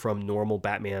apart from normal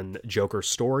Batman Joker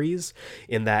stories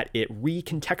in that it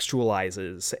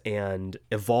recontextualizes and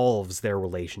evolves their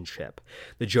relationship.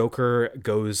 The Joker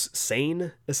goes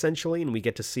sane, essentially, and we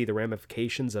get to see the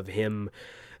ramifications of him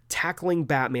tackling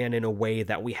Batman in a way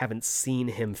that we haven't seen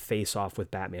him face off with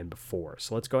Batman before.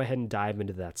 So let's go ahead and dive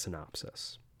into that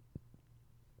synopsis.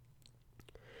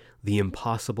 The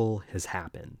impossible has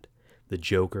happened. The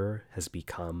Joker has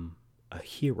become a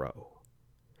hero.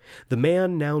 The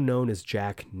man, now known as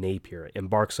Jack Napier,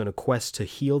 embarks on a quest to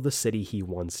heal the city he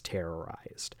once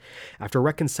terrorized. After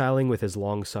reconciling with his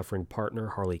long-suffering partner,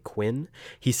 Harley Quinn,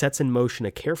 he sets in motion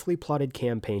a carefully plotted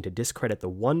campaign to discredit the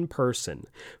one person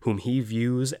whom he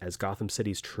views as Gotham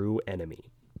City's true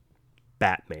enemy,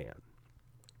 Batman.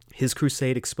 His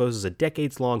crusade exposes a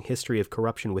decades-long history of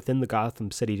corruption within the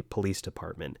Gotham City Police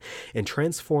Department and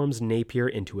transforms Napier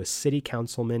into a city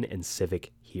councilman and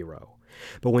civic hero.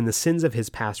 But when the sins of his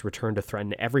past return to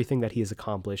threaten everything that he has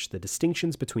accomplished, the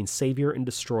distinctions between savior and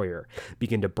destroyer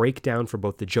begin to break down for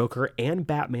both the Joker and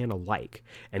Batman alike,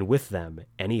 and with them,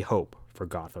 any hope for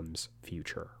Gotham's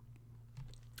future.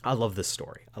 I love this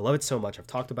story. I love it so much. I've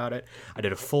talked about it. I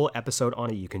did a full episode on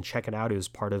it. You can check it out. It was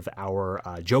part of our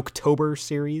Joketober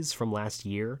series from last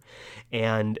year.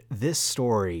 And this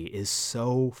story is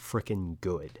so freaking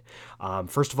good.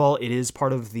 First of all, it is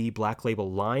part of the Black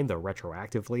Label line, the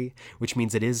Retroactively, which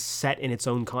means it is set in its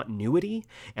own continuity.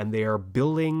 And they are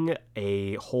building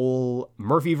a whole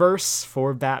Murphyverse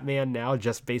for Batman now,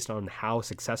 just based on how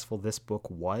successful this book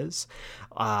was.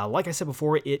 Like I said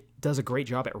before, it does a great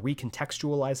job at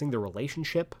recontextualizing the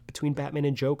relationship between Batman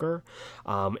and Joker,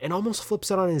 and almost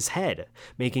flips it on his head,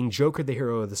 making Joker the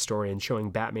hero of the story and showing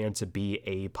Batman to be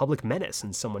a public menace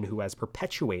and someone who has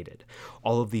perpetuated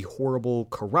all of the horrible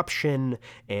corruption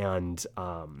and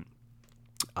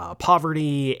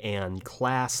poverty and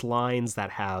class lines that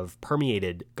have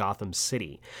permeated Gotham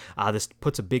City. This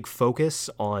puts a big focus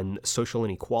on social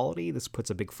inequality. This puts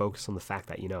a big focus on the fact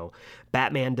that,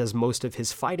 Batman does most of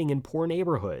his fighting in poor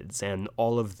neighborhoods, and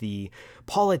all of the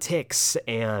politics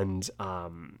and a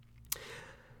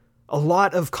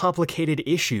lot of complicated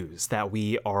issues that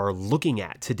we are looking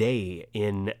at today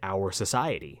in our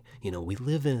society. We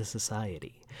live in a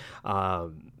society.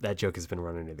 That joke has been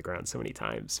run into the ground so many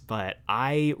times, but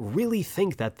I really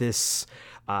think that this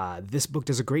book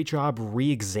does a great job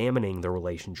re-examining the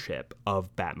relationship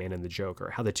of Batman and the Joker,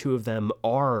 how the two of them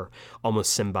are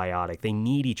almost symbiotic. They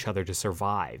need each other to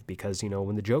survive because,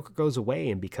 when the Joker goes away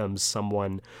and becomes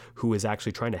someone who is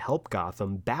actually trying to help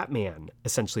Gotham, Batman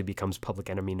essentially becomes public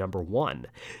enemy number one.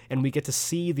 And we get to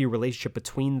see the relationship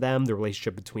between them, the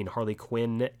relationship between Harley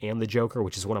Quinn and the Joker,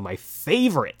 which is one of my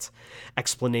favorite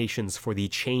explanations for the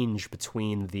change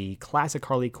between the classic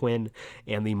Harley Quinn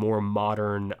and the more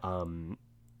modern,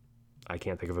 I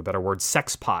can't think of a better word,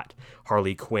 sexpot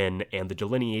Harley Quinn, and the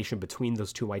delineation between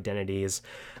those two identities,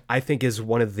 I think is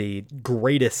one of the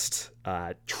greatest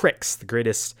tricks, the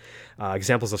greatest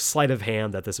examples of sleight of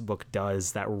hand that this book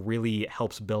does that really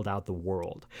helps build out the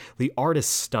world. The art is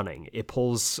stunning. It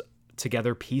pulls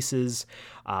together pieces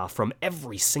from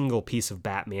every single piece of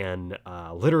Batman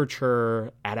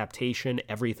literature, adaptation,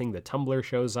 everything. The Tumblr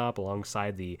shows up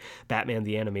alongside the Batman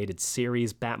the Animated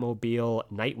Series Batmobile.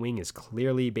 Nightwing is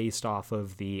clearly based off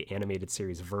of the animated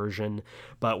series version,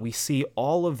 but we see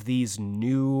all of these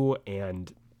new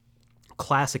and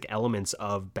classic elements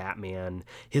of Batman,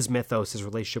 his mythos, his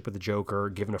relationship with the Joker,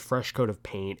 given a fresh coat of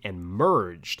paint and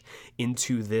merged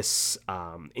into this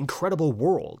incredible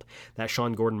world that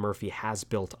Sean Gordon Murphy has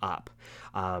built up.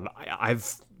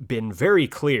 I've been very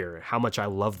clear how much I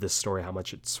love this story, how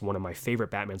much it's one of my favorite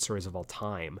Batman stories of all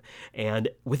time. And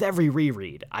with every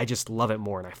reread, I just love it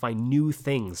more, and I find new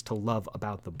things to love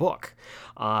about the book.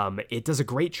 It does a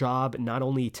great job not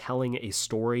only telling a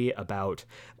story about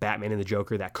Batman and the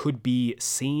Joker that could be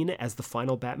seen as the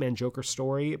final Batman Joker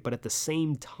story, but at the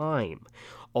same time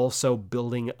also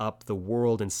building up the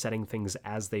world and setting things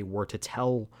as they were to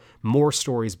tell more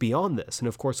stories beyond this. And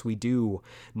of course, we do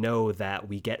know that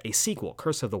we get a sequel,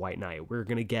 Curse of the White Knight. We're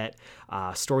going to get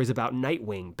stories about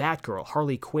Nightwing, Batgirl,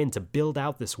 Harley Quinn to build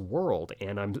out this world.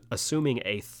 And I'm assuming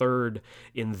a third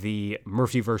in the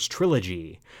Murphyverse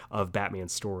trilogy of Batman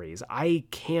stories. I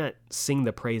can't sing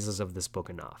the praises of this book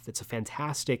enough. It's a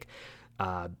fantastic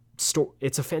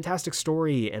it's a fantastic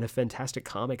story and a fantastic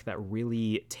comic that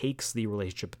really takes the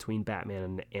relationship between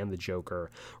Batman and the Joker,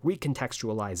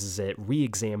 recontextualizes it,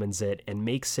 re-examines it, and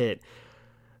makes it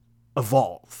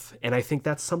evolve. And I think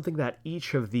that's something that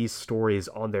each of these stories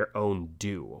on their own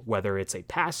do. Whether it's a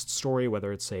past story,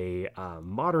 whether it's a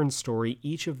modern story,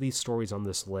 each of these stories on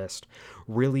this list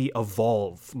really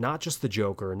evolve, not just the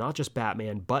Joker, not just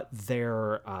Batman, but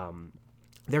their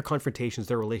confrontations,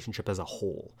 their relationship as a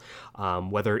whole.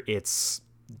 Whether it's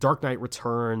Dark Knight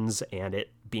Returns and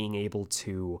it being able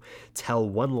to tell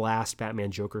one last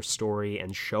Batman Joker story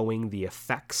and showing the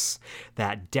effects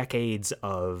that decades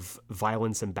of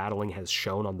violence and battling has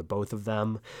shown on the both of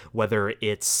them, whether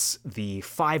it's the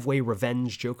five-way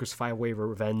revenge, Joker's five-way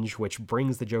revenge, which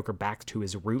brings the Joker back to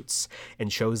his roots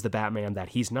and shows the Batman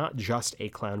that he's not just a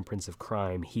clown prince of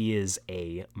crime, he is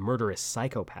a murderous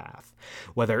psychopath.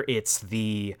 Whether it's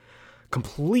the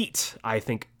complete, I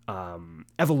think,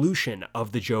 evolution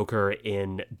of the Joker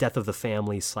in Death of the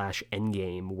Family /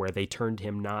 Endgame, where they turned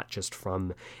him not just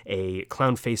from a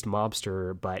clown-faced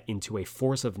mobster, but into a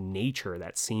force of nature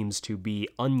that seems to be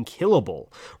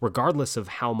unkillable, regardless of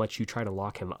how much you try to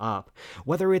lock him up.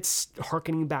 Whether it's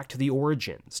harkening back to the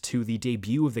origins, to the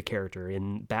debut of the character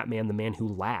in Batman the Man Who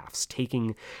Laughs,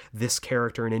 taking this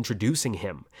character and introducing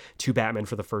him to Batman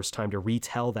for the first time to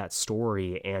retell that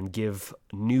story and give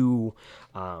new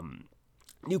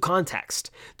context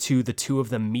to the two of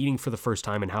them meeting for the first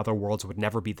time and how their worlds would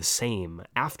never be the same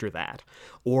after that.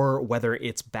 Or whether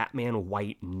it's Batman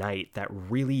White Knight that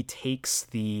really takes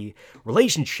the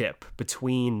relationship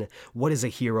between what is a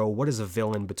hero, what is a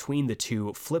villain, between the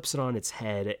two, flips it on its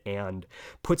head and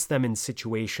puts them in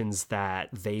situations that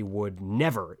they would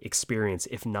never experience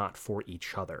if not for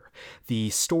each other. The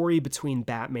story between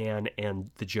Batman and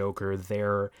the Joker,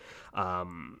 their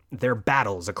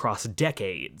battles across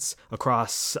decades,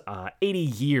 across 80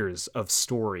 years of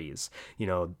stories. You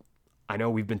know, I know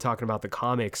we've been talking about the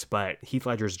comics, but Heath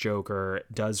Ledger's Joker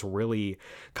does really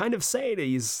kind of say that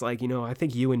he's like, you know, I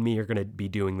think you and me are going to be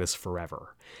doing this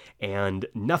forever. And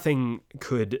nothing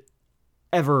could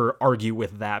ever argue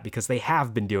with that, because they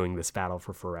have been doing this battle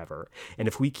for forever. And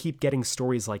if we keep getting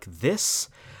stories like this,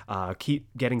 keep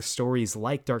getting stories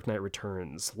like Dark Knight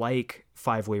Returns, like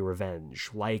Five-Way Revenge,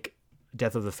 like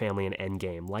Death of the Family and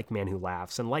Endgame, like Man Who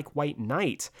Laughs, and like White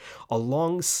Knight,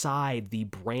 alongside the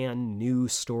brand new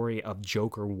story of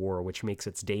Joker War, which makes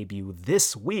its debut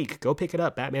this week. Go pick it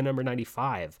up, Batman number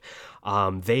 95.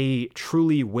 They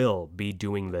truly will be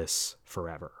doing this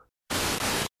forever.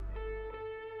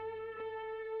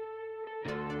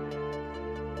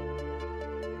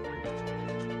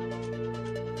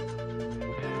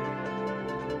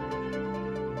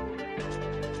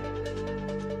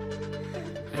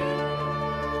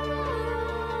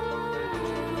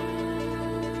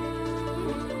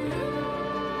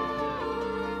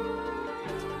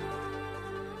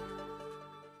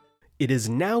 It is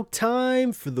now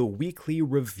time for the weekly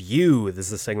review. This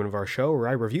is a segment of our show where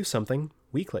I review something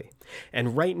weekly.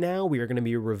 And right now we are going to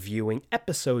be reviewing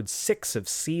episode 6 of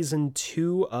season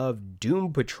 2 of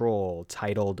Doom Patrol,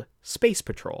 titled Space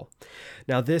Patrol.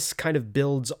 Now this kind of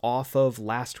builds off of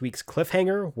last week's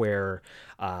cliffhanger where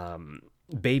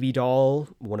Baby Doll,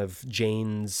 one of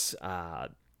Jane's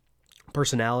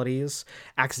personalities,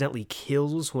 accidentally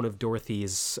kills one of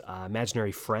Dorothy's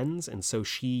imaginary friends, and so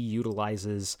she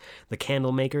utilizes the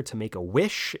Candlemaker to make a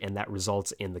wish, and that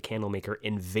results in the Candlemaker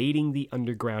invading the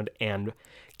underground and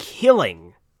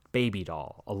killing Baby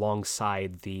Doll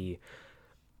alongside the,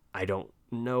 I don't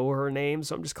know her name,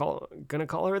 so I'm just gonna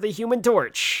call her the Human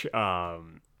Torch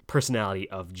personality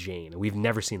of Jane. We've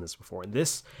never seen this before, and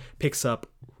this picks up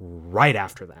right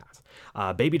after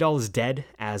that. Baby Doll is dead,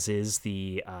 as is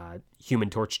the Human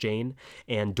Torch Jane,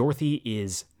 and Dorothy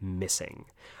is missing.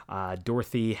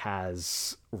 Dorothy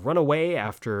has run away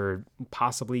after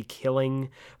possibly killing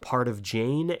part of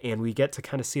Jane, and we get to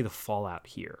kind of see the fallout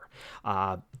here.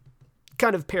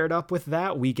 Kind of paired up with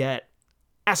that, we get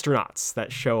astronauts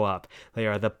that show up. They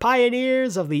are the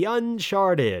pioneers of the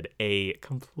Uncharted, a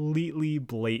completely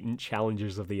blatant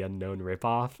Challengers of the Unknown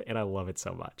ripoff, and I love it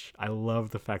so much. I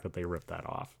love the fact that they ripped that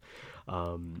off.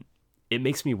 It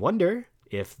makes me wonder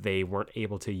if they weren't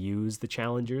able to use the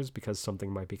Challengers because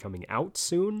something might be coming out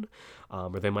soon,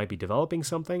 or they might be developing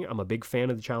something. I'm a big fan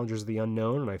of the Challengers of the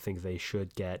Unknown, and I think they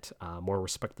should get more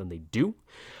respect than they do.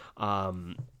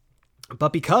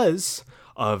 But because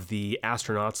of the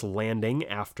astronauts landing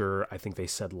after, I think they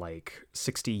said like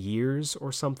 60 years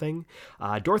or something,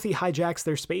 Dorothy hijacks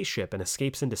their spaceship and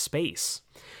escapes into space.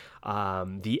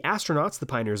 The astronauts, the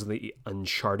pioneers of the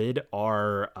Uncharted,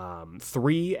 are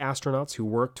 3 astronauts who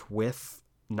worked with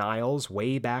Niles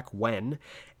way back when,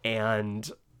 and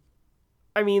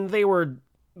I mean, they were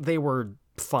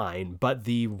fine, but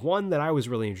the one that I was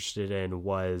really interested in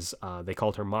was, they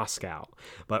called her Moscow,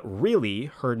 but really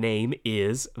her name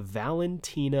is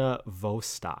Valentina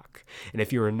Vostok. And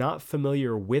if you are not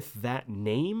familiar with that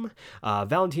name,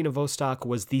 Valentina Vostok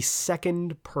was the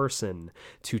second person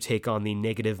to take on the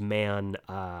Negative Man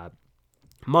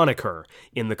moniker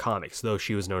in the comics, though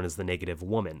she was known as the Negative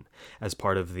Woman as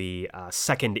part of the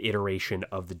second iteration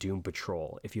of the Doom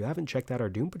Patrol. If you haven't checked out our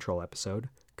Doom Patrol episode,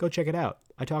 go check it out.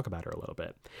 I talk about her a little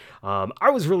bit.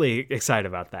 I was really excited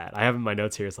about that. I have in my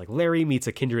notes here, it's like Larry meets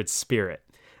a kindred spirit.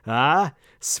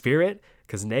 Spirit?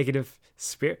 Because negative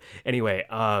spirit. Anyway,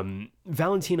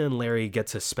 Valentina and Larry get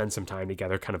to spend some time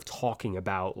together kind of talking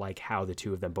about like how the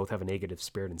two of them both have a negative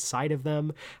spirit inside of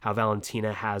them, how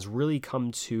Valentina has really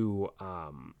come to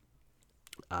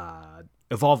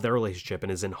evolved their relationship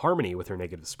and is in harmony with her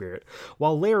negative spirit,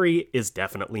 while Larry is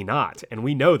definitely not, and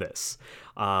we know this.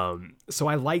 So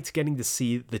I liked getting to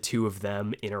see the two of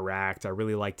them interact. I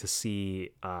really like to see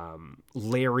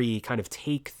Larry kind of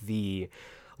take the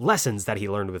lessons that he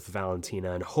learned with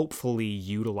Valentina and hopefully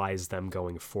utilize them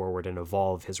going forward and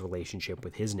evolve his relationship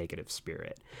with his negative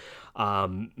spirit.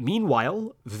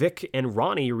 Meanwhile, Vic and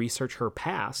Ronnie research her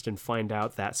past and find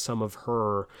out that some of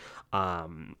her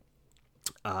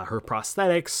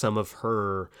prosthetics, some of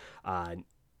her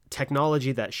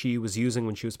technology that she was using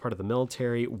when she was part of the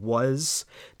military was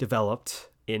developed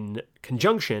in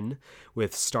conjunction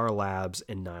with Star Labs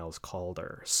and Niles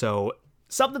Calder. So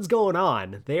something's going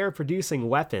on. They are producing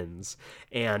weapons,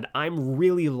 and I'm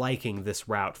really liking this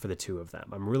route for the two of them.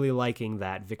 I'm really liking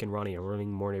that Vic and Ronnie are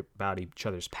learning more about each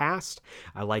other's past.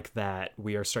 I like that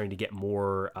we are starting to get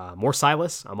more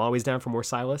Silas. I'm always down for more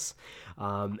Silas.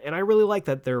 And I really like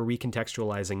that they're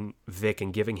recontextualizing Vic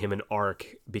and giving him an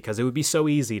arc, because it would be so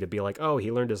easy to be like, oh, he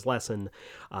learned his lesson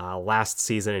last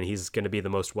season and he's going to be the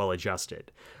most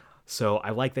well-adjusted. So I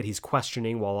like that he's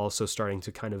questioning while also starting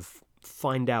to kind of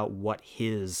find out what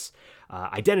his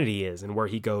identity is and where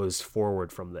he goes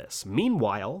forward from this.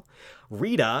 Meanwhile,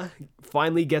 Rita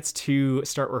finally gets to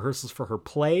start rehearsals for her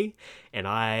play, and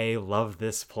I love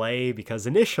this play because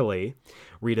initially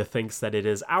Rita thinks that it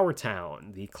is Our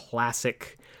Town, the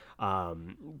classic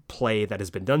play that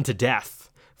has been done to death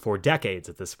for decades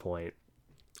at this point.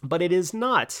 But it is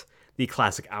not the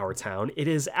classic Our Town. It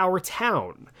is Our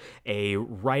Town, a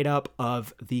write-up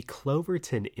of the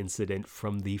Cloverton incident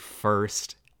from the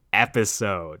first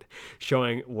episode,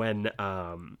 showing when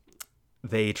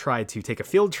they tried to take a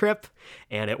field trip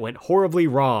and it went horribly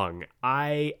wrong.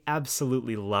 I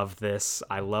absolutely love this.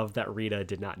 I love that Rita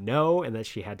did not know and that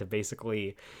she had to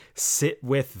basically sit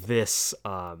with this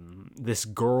this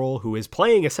girl who is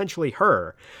playing essentially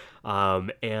her.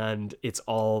 And it's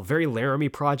all very Laramie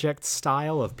Project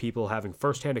style of people having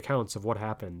firsthand accounts of what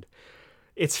happened.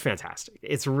 It's fantastic.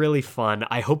 It's really fun.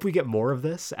 I hope we get more of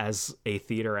this as a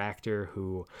theater actor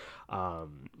who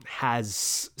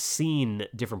has seen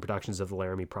different productions of the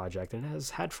Laramie Project and has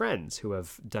had friends who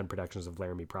have done productions of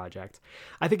Laramie Project.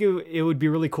 I think it would be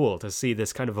really cool to see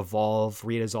this kind of evolve.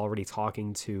 Rita's already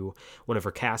talking to one of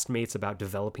her castmates about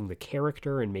developing the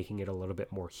character and making it a little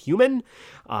bit more human.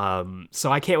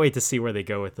 So I can't wait to see where they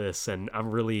go with this. And I'm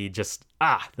really just,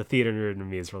 the theater nerd in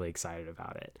me is really excited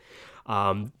about it.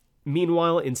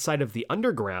 Meanwhile, inside of the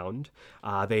underground,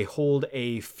 they hold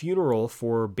a funeral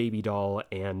for Baby Doll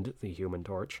and the Human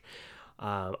Torch.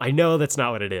 I know that's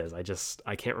not what it is.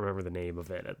 I can't remember the name of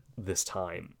it at this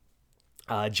time.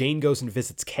 Jane goes and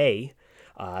visits Kay,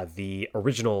 the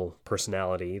original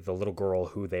personality, the little girl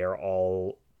who they are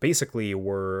all basically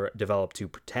were developed to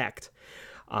protect,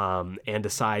 and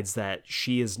decides that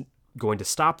she is going to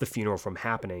stop the funeral from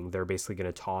happening. They're basically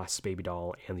going to toss Baby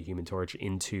Doll and the Human Torch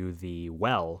into the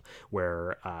well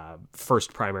where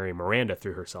first primary Miranda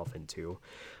threw herself into.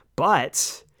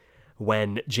 But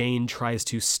when Jane tries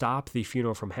to stop the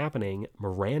funeral from happening,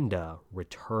 Miranda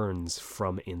returns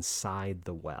from inside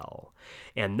the well.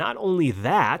 And not only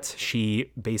that,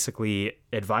 she basically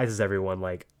advises everyone,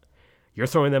 like, you're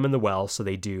throwing them in the well, so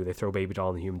they do. They throw Baby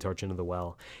Doll and the Human Torch into the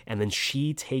well. And then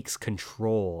she takes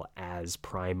control as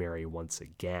primary once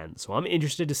again. So I'm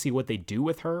interested to see what they do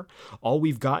with her. All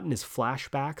we've gotten is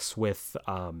flashbacks with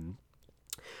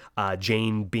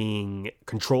Jane being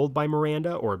controlled by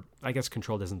Miranda, or I guess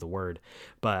controlled isn't the word,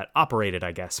 but operated,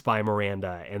 I guess, by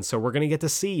Miranda. And so we're going to get to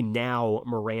see now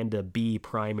Miranda be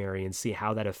primary and see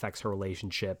how that affects her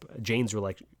relationship, Jane's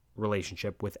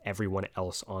relationship with everyone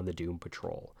else on the Doom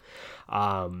Patrol.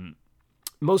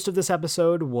 Most of this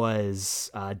episode was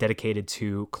dedicated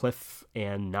to Cliff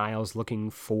and Niles looking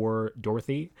for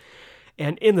Dorothy.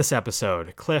 And in this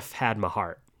episode, Cliff had my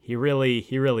heart. He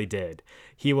really did.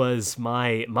 He was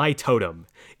my totem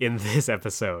in this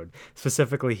episode.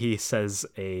 Specifically, he says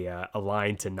a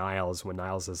line to Niles when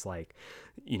Niles is like,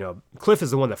 Cliff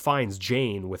is the one that finds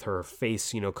Jane with her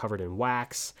face, covered in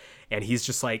wax. And he's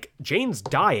just like, Jane's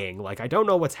dying. Like, I don't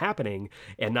know what's happening.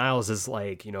 And Niles is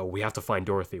like, we have to find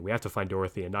Dorothy. We have to find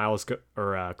Dorothy. And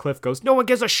Cliff goes, no one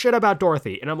gives a shit about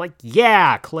Dorothy. And I'm like,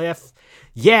 yeah, Cliff.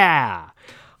 Yeah.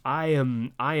 I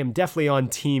am definitely on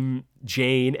Team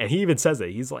Jane. And he even says it.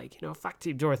 He's like, fuck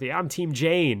Team Dorothy. I'm Team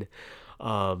Jane.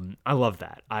 I love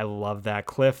that. I love that.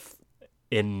 Cliff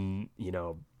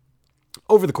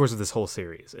over the course of this whole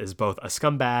series is both a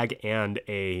scumbag and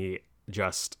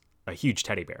just a huge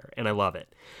teddy bear, and I love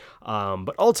it.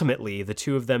 But ultimately, the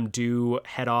two of them do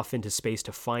head off into space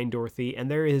to find Dorothy,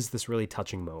 and there is this really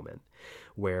touching moment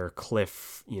where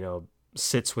Cliff,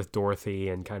 sits with Dorothy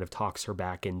and kind of talks her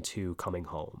back into coming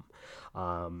home.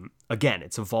 Again,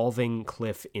 it's evolving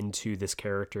Cliff into this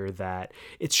character that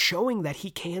it's showing that he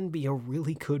can be a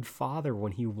really good father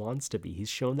when he wants to be. He's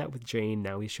shown that with Jane.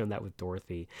 Now he's shown that with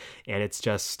Dorothy. And it's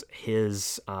just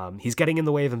he's getting in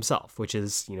the way of himself, which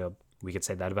is, we could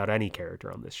say that about any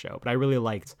character on this show. But I really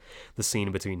liked the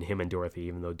scene between him and Dorothy,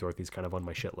 even though Dorothy's kind of on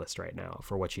my shit list right now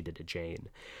for what she did to Jane.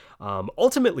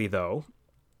 Ultimately, though,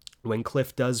 when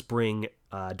Cliff does bring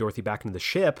Dorothy back into the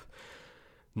ship,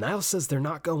 Niles says they're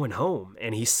not going home,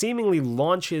 and he seemingly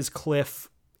launches Cliff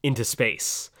into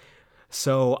space.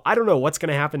 So I don't know what's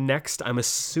going to happen next. I'm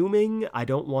assuming, I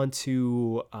don't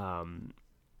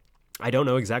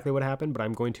know exactly what happened, but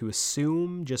I'm going to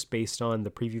assume, just based on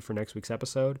the preview for next week's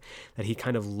episode, that he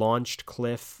kind of launched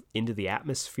Cliff into the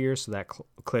atmosphere so that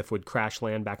Cliff would crash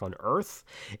land back on Earth,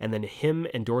 and then him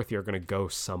and Dorothy are going to go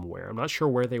somewhere. I'm not sure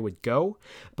where they would go,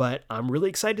 but I'm really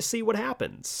excited to see what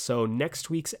happens. So next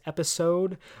week's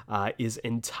episode is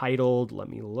entitled, let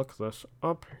me look this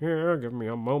up here, give me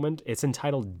a moment. It's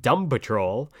entitled Dumb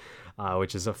Patrol,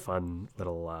 which is a fun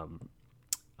little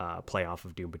play off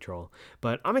of Doom Patrol.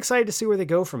 But I'm excited to see where they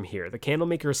go from here. The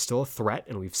Candlemaker is still a threat,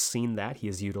 and we've seen that. He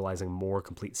is utilizing more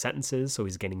complete sentences, so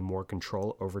he's gaining more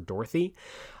control over Dorothy.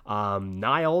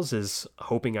 Niles is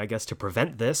hoping, I guess, to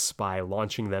prevent this by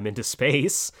launching them into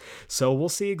space. So we'll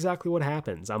see exactly what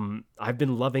happens. I've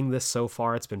been loving this so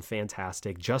far. It's been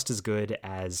fantastic. Just as good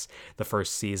as the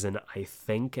first season, I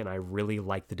think, and I really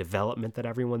like the development that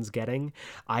everyone's getting.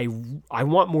 I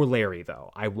want more Larry, though.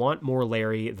 I want more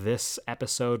Larry. This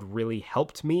episode really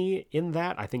helped me in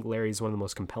that. I think Larry's one of the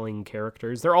most compelling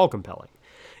characters. They're all compelling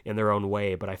in their own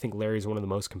way, but I think Larry's one of the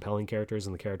most compelling characters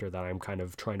and the character that I'm kind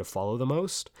of trying to follow the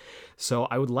most. So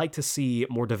I would like to see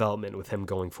more development with him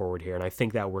going forward here, and I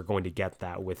think that we're going to get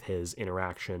that with his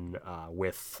interaction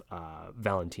with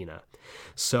Valentina.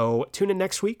 So tune in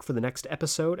next week for the next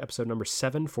episode number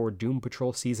 7 for Doom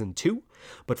Patrol Season 2.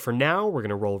 But for now, we're going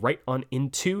to roll right on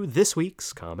into this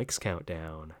week's Comics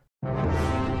Countdown.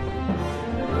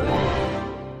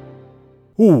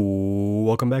 Ooh,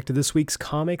 welcome back to this week's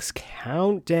Comics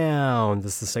Countdown.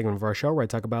 This is the segment of our show where I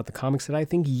talk about the comics that I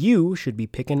think you should be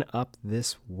picking up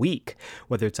this week.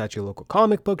 Whether it's at your local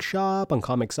comic book shop, on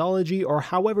Comixology, or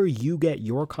however you get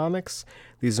your comics,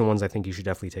 these are the ones I think you should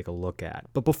definitely take a look at.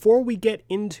 But before we get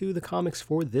into the comics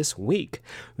for this week,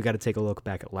 we got to take a look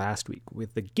back at last week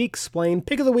with the Geeksplain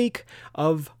Pick of the Week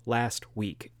of last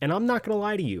week. And I'm not going to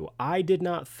lie to you, I did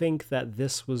not think that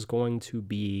this was going to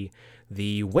be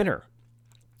the winner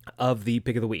of the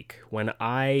Pick of the Week. When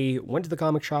I went to the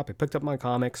comic shop, I picked up my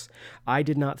comics, I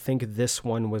did not think this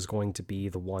one was going to be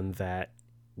the one that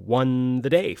won the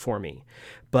day for me.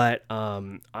 But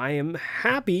I am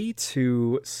happy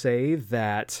to say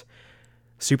that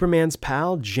Superman's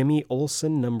Pal, Jimmy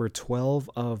Olsen, number 12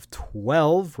 of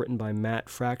 12, written by Matt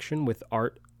Fraction with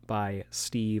art by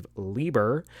Steve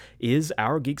Lieber, is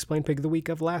our Geeksplain Pick of the Week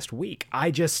of last week.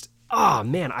 I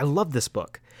love this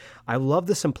book. I love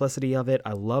the simplicity of it.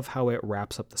 I love how it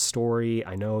wraps up the story.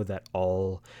 I know that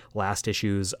all last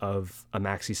issues of a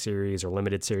maxi series or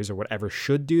limited series or whatever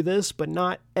should do this, but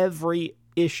not every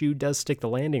issue does stick the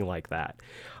landing like that.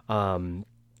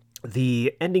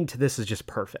 The ending to this is just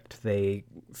perfect. They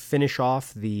finish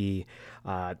off the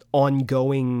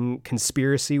ongoing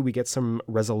conspiracy. We get some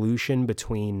resolution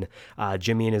between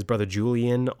Jimmy and his brother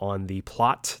Julian on the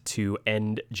plot to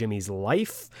end Jimmy's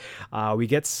life. We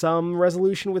get some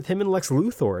resolution with him and Lex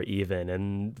Luthor even,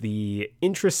 and the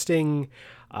interesting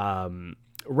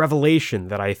revelation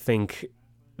that I think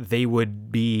they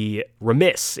would be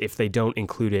remiss if they don't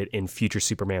include it in future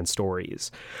Superman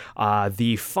stories.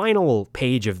 The final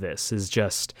page of this is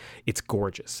it's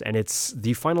gorgeous. And it's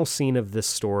the final scene of this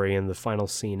story and the final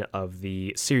scene of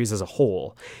the series as a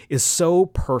whole is so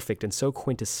perfect and so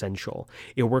quintessential.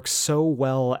 It works so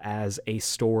well as a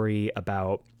story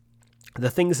about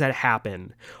the things that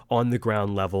happen on the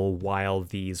ground level while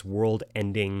these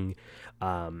world-ending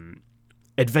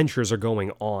adventures are going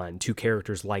on to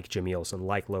characters like Jimmy Olsen,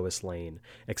 like Lois Lane,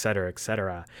 etc.,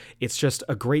 etc. It's just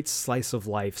a great slice of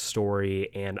life story,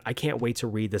 and I can't wait to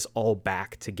read this all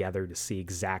back together to see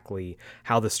exactly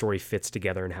how the story fits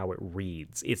together and how it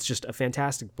reads. It's just a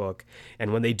fantastic book,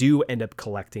 and when they do end up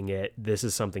collecting it, this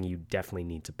is something you definitely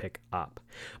need to pick up.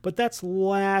 But that's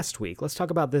last week. Let's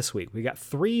talk about this week. We got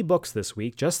 3 books this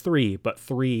week, just 3, but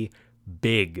 3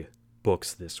 big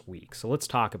books this week. So let's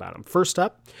talk about them. First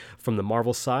up, from the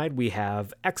Marvel side, we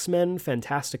have X-Men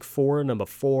Fantastic Four, number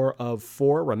 4 of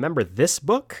 4. Remember this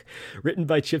book? Written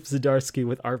by Chip Zdarsky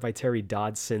with art by Terry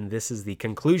Dodson. This is the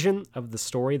conclusion of the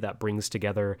story that brings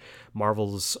together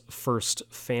Marvel's First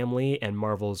Family and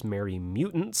Marvel's Merry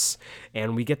Mutants.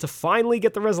 And we get to finally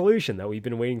get the resolution that we've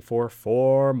been waiting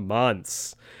for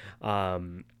months.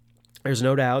 There's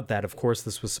no doubt that, of course,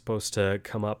 this was supposed to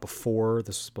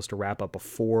wrap up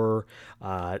before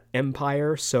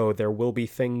Empire, so there will be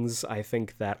things, I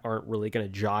think, that aren't really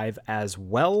going to jive as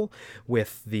well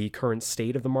with the current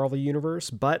state of the Marvel Universe,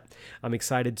 but I'm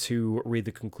excited to read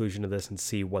the conclusion of this and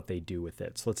see what they do with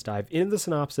it. So let's dive into the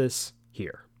synopsis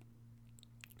here.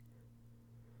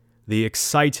 The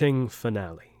exciting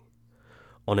finale.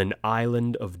 On an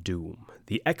island of doom,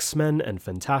 the X-Men and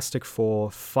Fantastic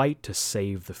Four fight to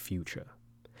save the future.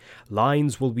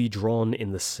 Lines will be drawn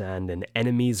in the sand and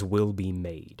enemies will be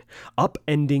made,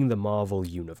 upending the Marvel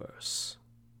Universe.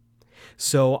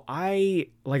 So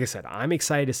like I said, I'm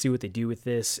excited to see what they do with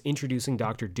this. Introducing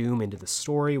Doctor Doom into the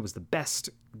story was the best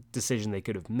decision they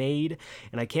could have made,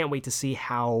 and I can't wait to see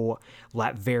how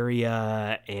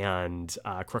Latveria and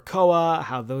Krakoa,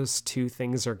 how those two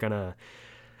things are gonna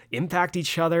impact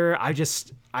each other. I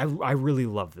really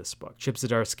love this book. Chip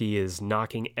Zdarsky is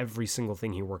knocking every single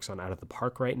thing he works on out of the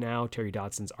park right now. Terry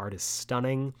Dodson's art is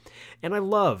stunning, and I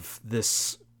love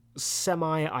this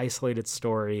semi-isolated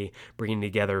story bringing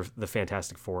together the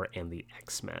Fantastic Four and the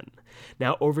X-Men.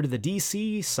 Now over to the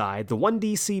DC side, the one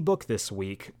DC book this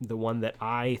week, the one that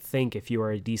I think, if you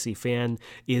are a DC fan,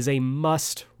 is a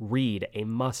must read, a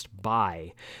must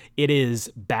buy. It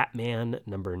is Batman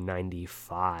number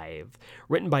 95,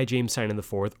 written by James Tynion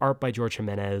IV, art by George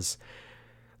Jimenez.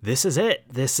 This is it.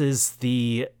 This is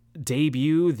the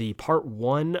debut, the part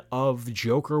 1 of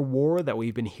Joker War that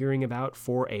we've been hearing about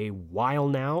for a while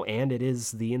now, and it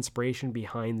is the inspiration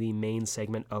behind the main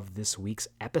segment of this week's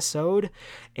episode.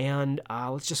 And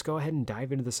let's just go ahead and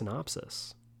dive into the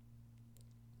synopsis.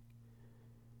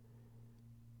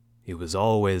 It was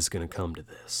always going to come to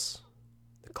this.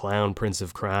 The Clown Prince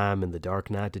of Crime and the Dark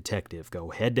Knight Detective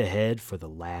go head-to-head for the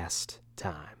last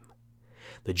time.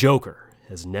 The Joker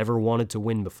has never wanted to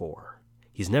win before.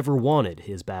 He's never wanted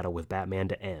his battle with Batman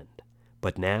to end,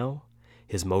 but now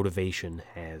his motivation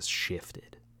has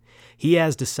shifted. He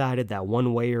has decided that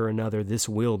one way or another this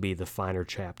will be the final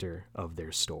chapter of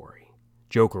their story.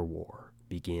 Joker War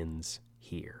begins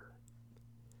here.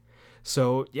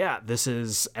 So yeah,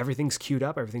 everything's queued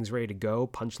up, everything's ready to go.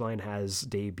 Punchline has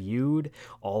debuted.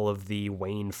 All of the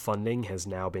Wayne funding has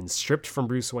now been stripped from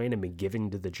Bruce Wayne and been given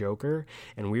to the Joker,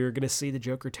 and we're going to see the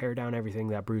Joker tear down everything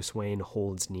that Bruce Wayne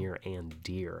holds near and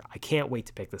dear. I can't wait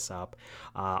to pick this up.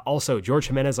 Also, George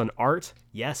Jimenez on art.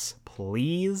 Yes,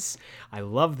 please. I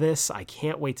love this. I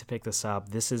can't wait to pick this up.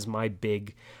 This is my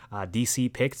big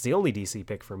DC pick. It's the only DC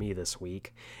pick for me this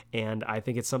week, and I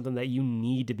think it's something that you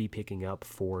need to be picking up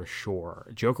for sure.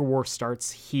 Joker War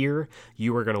starts here.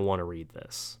 You are going to want to read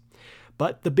this.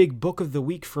 But the big book of the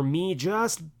week for me,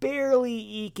 just barely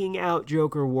eking out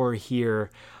Joker War here.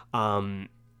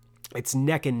 It's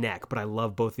neck and neck, but I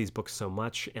love both these books so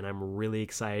much, and I'm really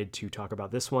excited to talk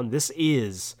about this one. This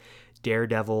is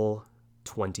Daredevil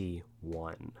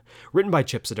 21. Written by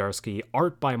Chip Zdarsky,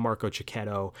 art by Marco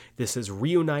Cecchetto. This is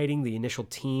reuniting the initial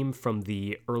team from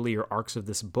the earlier arcs of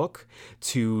this book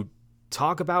to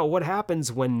talk about what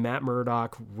happens when Matt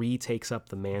Murdock retakes up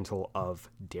the mantle of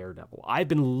Daredevil. I've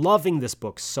been loving this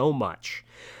book so much.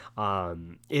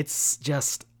 It's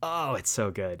just, it's so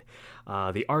good.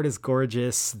 The art is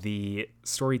gorgeous. The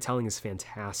storytelling is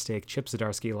fantastic. Chip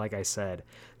Zdarsky, like I said,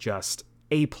 just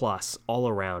A+ all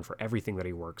around for everything that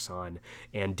he works on.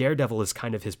 And Daredevil is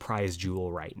kind of his prize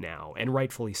jewel right now, and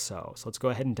rightfully so. So let's go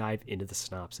ahead and dive into the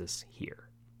synopsis here.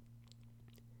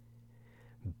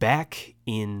 Back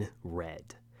in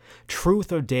Red.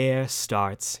 Truth or Dare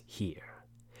starts here.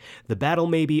 The battle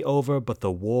may be over, but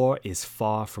the war is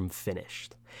far from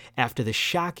finished. After the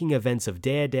shocking events of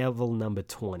Daredevil number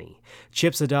 20,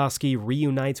 Chip Zdarsky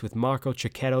reunites with Marco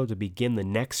Cecchetto to begin the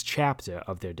next chapter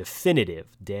of their definitive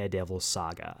Daredevil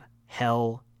saga,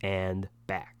 Hell and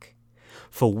Back.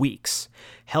 For weeks,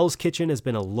 Hell's Kitchen has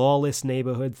been a lawless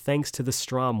neighborhood thanks to the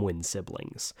Stromwind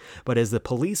siblings, but as the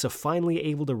police are finally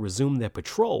able to resume their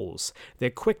patrols, they're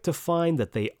quick to find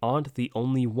that they aren't the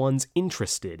only ones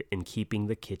interested in keeping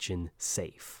the kitchen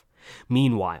safe.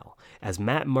 Meanwhile, as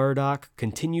Matt Murdock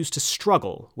continues to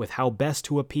struggle with how best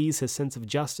to appease his sense of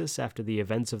justice after the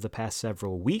events of the past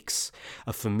several weeks,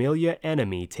 a familiar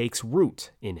enemy takes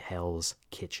root in Hell's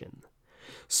Kitchen.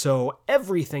 So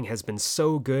everything has been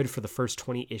so good for the first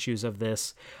 20 issues of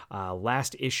this.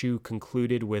 Last issue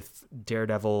concluded with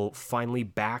Daredevil finally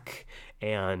back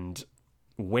and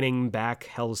winning back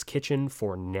Hell's Kitchen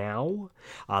for now.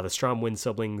 The Stromwind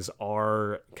siblings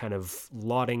are kind of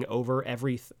lording over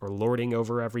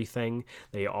everything.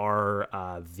 They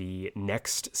are the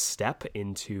next step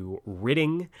into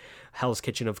ridding Hell's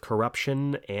Kitchen of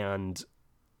corruption and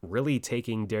really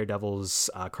taking Daredevil's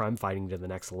crime fighting to the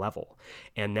next level.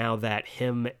 And now that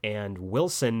him and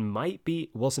Wilson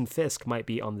Fisk might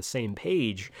be on the same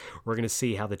page, we're going to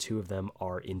see how the two of them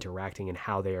are interacting and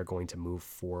how they are going to move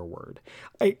forward.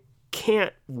 I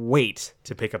can't wait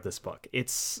to pick up this book.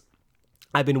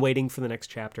 I've been waiting for the next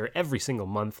chapter every single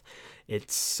month.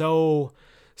 It's so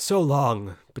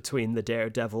long between the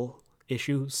Daredevil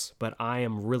issues, but I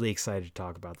am really excited to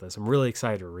talk about this. I'm really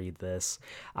excited to read this.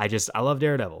 I love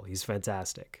Daredevil. He's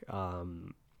fantastic.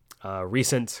 A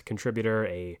recent contributor,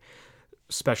 a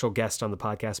special guest on the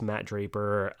podcast, Matt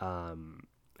Draper,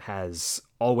 has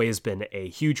always been a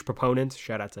huge proponent,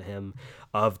 shout out to him,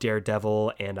 of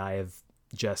Daredevil, and him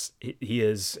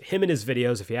and his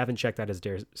videos, if you haven't checked out his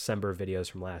December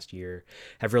videos from last year,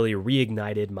 have really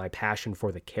reignited my passion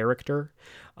for the character.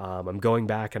 I'm going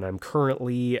back and I'm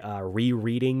currently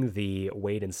rereading the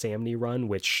Wade and Samney run,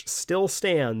 which still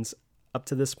stands up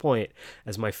to this point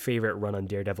as my favorite run on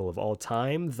Daredevil of all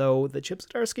time, though the Chip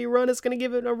Zdarsky run is going to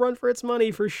give it a run for its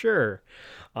money for sure.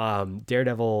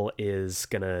 Daredevil is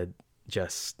going to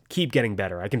just keep getting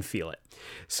better. I can feel it.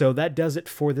 So that does it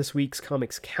for this week's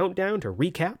Comics Countdown. To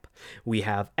recap, we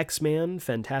have X-Men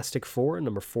Fantastic Four,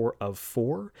 number 4 of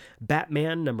 4,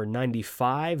 Batman, number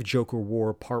 95, Joker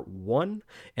War Part 1,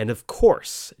 and of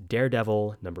course,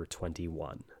 Daredevil, number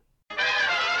 21.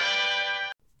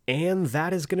 And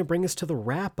that is going to bring us to the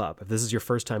wrap-up. If this is your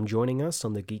first time joining us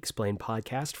on the Geeksplained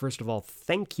podcast, first of all,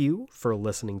 thank you for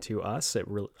listening to us.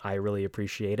 I really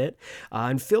appreciate it.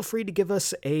 And feel free to give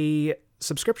us a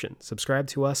subscription. Subscribe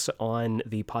to us on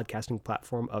the podcasting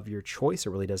platform of your choice. It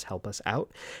really does help us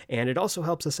out. And it also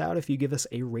helps us out if you give us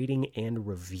a rating and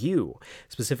review.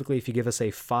 Specifically, if you give us a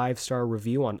 5-star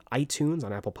review on iTunes,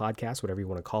 on Apple Podcasts, whatever you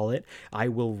want to call it, I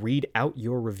will read out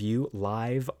your review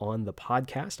live on the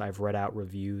podcast. I've read out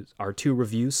our 2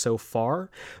 reviews so far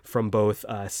from both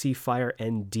Seafire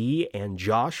ND and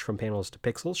Josh from Panels to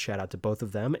Pixels. Shout out to both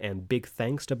of them, and big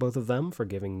thanks to both of them for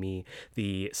giving me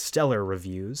the stellar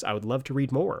reviews. I would love to read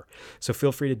more, so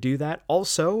feel free to do that.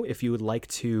 Also, if you would like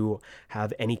to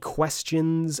have any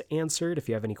questions answered, if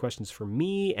you have any questions for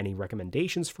me, any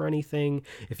recommendations for anything,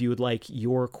 if you would like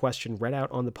your question read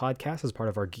out on the podcast as part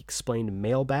of our Geeksplained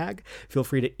mailbag, feel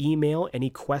free to email any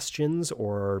questions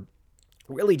or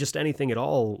really just anything at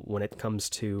all when it comes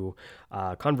to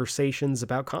conversations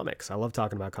about comics. I love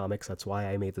talking about comics. That's why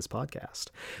I made this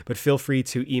podcast. But feel free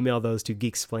to email those to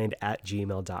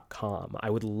geeksplained@gmail.com. I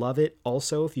would love it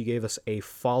also if you gave us a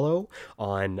follow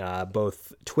on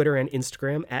both Twitter and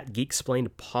Instagram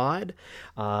 @geeksplainedpod.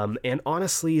 And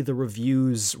honestly, the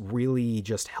reviews really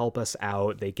just help us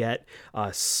out. They get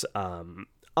us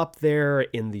up there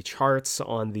in the charts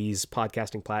on these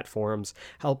podcasting platforms,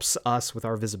 helps us with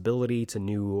our visibility to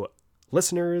new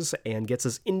listeners, and gets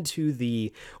us into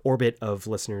the orbit of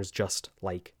listeners just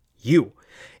like you.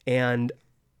 And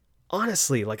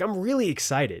honestly, I'm really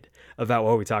excited about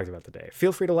what we talked about today.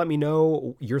 Feel free to let me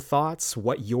know your thoughts,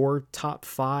 what your top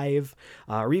 5,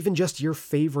 or even just your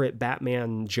favorite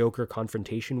Batman Joker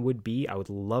confrontation would be. I would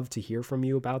love to hear from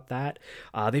you about that.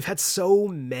 They've had so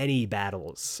many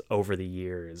battles over the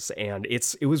years, and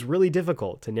it was really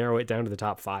difficult to narrow it down to the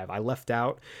top 5. I left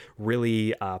out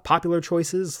really popular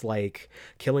choices like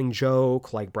Killing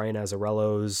Joke, like Brian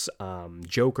Azzarello's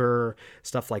Joker,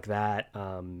 stuff like that.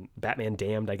 Batman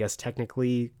Damned, I guess,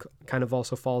 technically kind of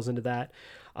also falls into that.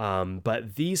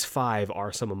 But these 5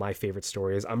 are some of my favorite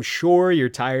stories. I'm sure you're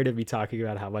tired of me talking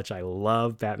about how much I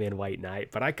love Batman White Knight,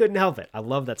 but I couldn't help it. I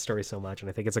love that story so much, and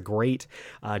I think it's a great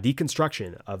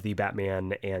deconstruction of the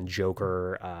Batman and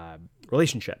Joker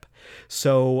relationship.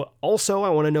 So also, I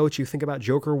want to know what you think about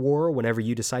Joker War whenever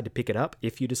you decide to pick it up.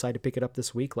 If you decide to pick it up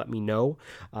this week, let me know.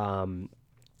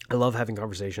 I love having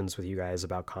conversations with you guys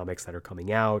about comics that are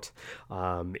coming out.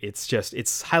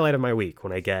 It's highlight of my week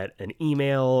when I get an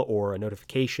email or a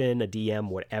notification, a DM,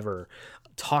 whatever,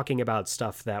 talking about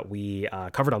stuff that we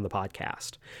covered on the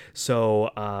podcast. So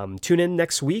tune in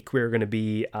next week. We're going to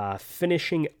be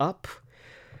finishing up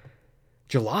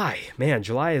July, man,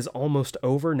 July is almost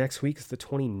over. Next week is the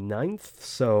 29th,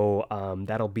 so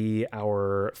that'll be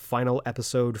our final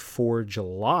episode for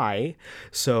July.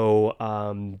 So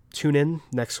tune in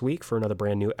next week for another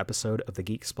brand new episode of the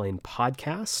Geek Explained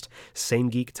podcast. Same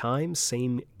geek time,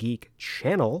 same geek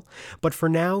channel. But for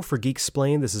now, for Geek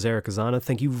Explained, this is Eric Azana.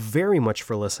 Thank you very much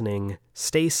for listening.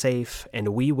 Stay safe, and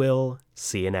we will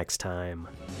see you next time.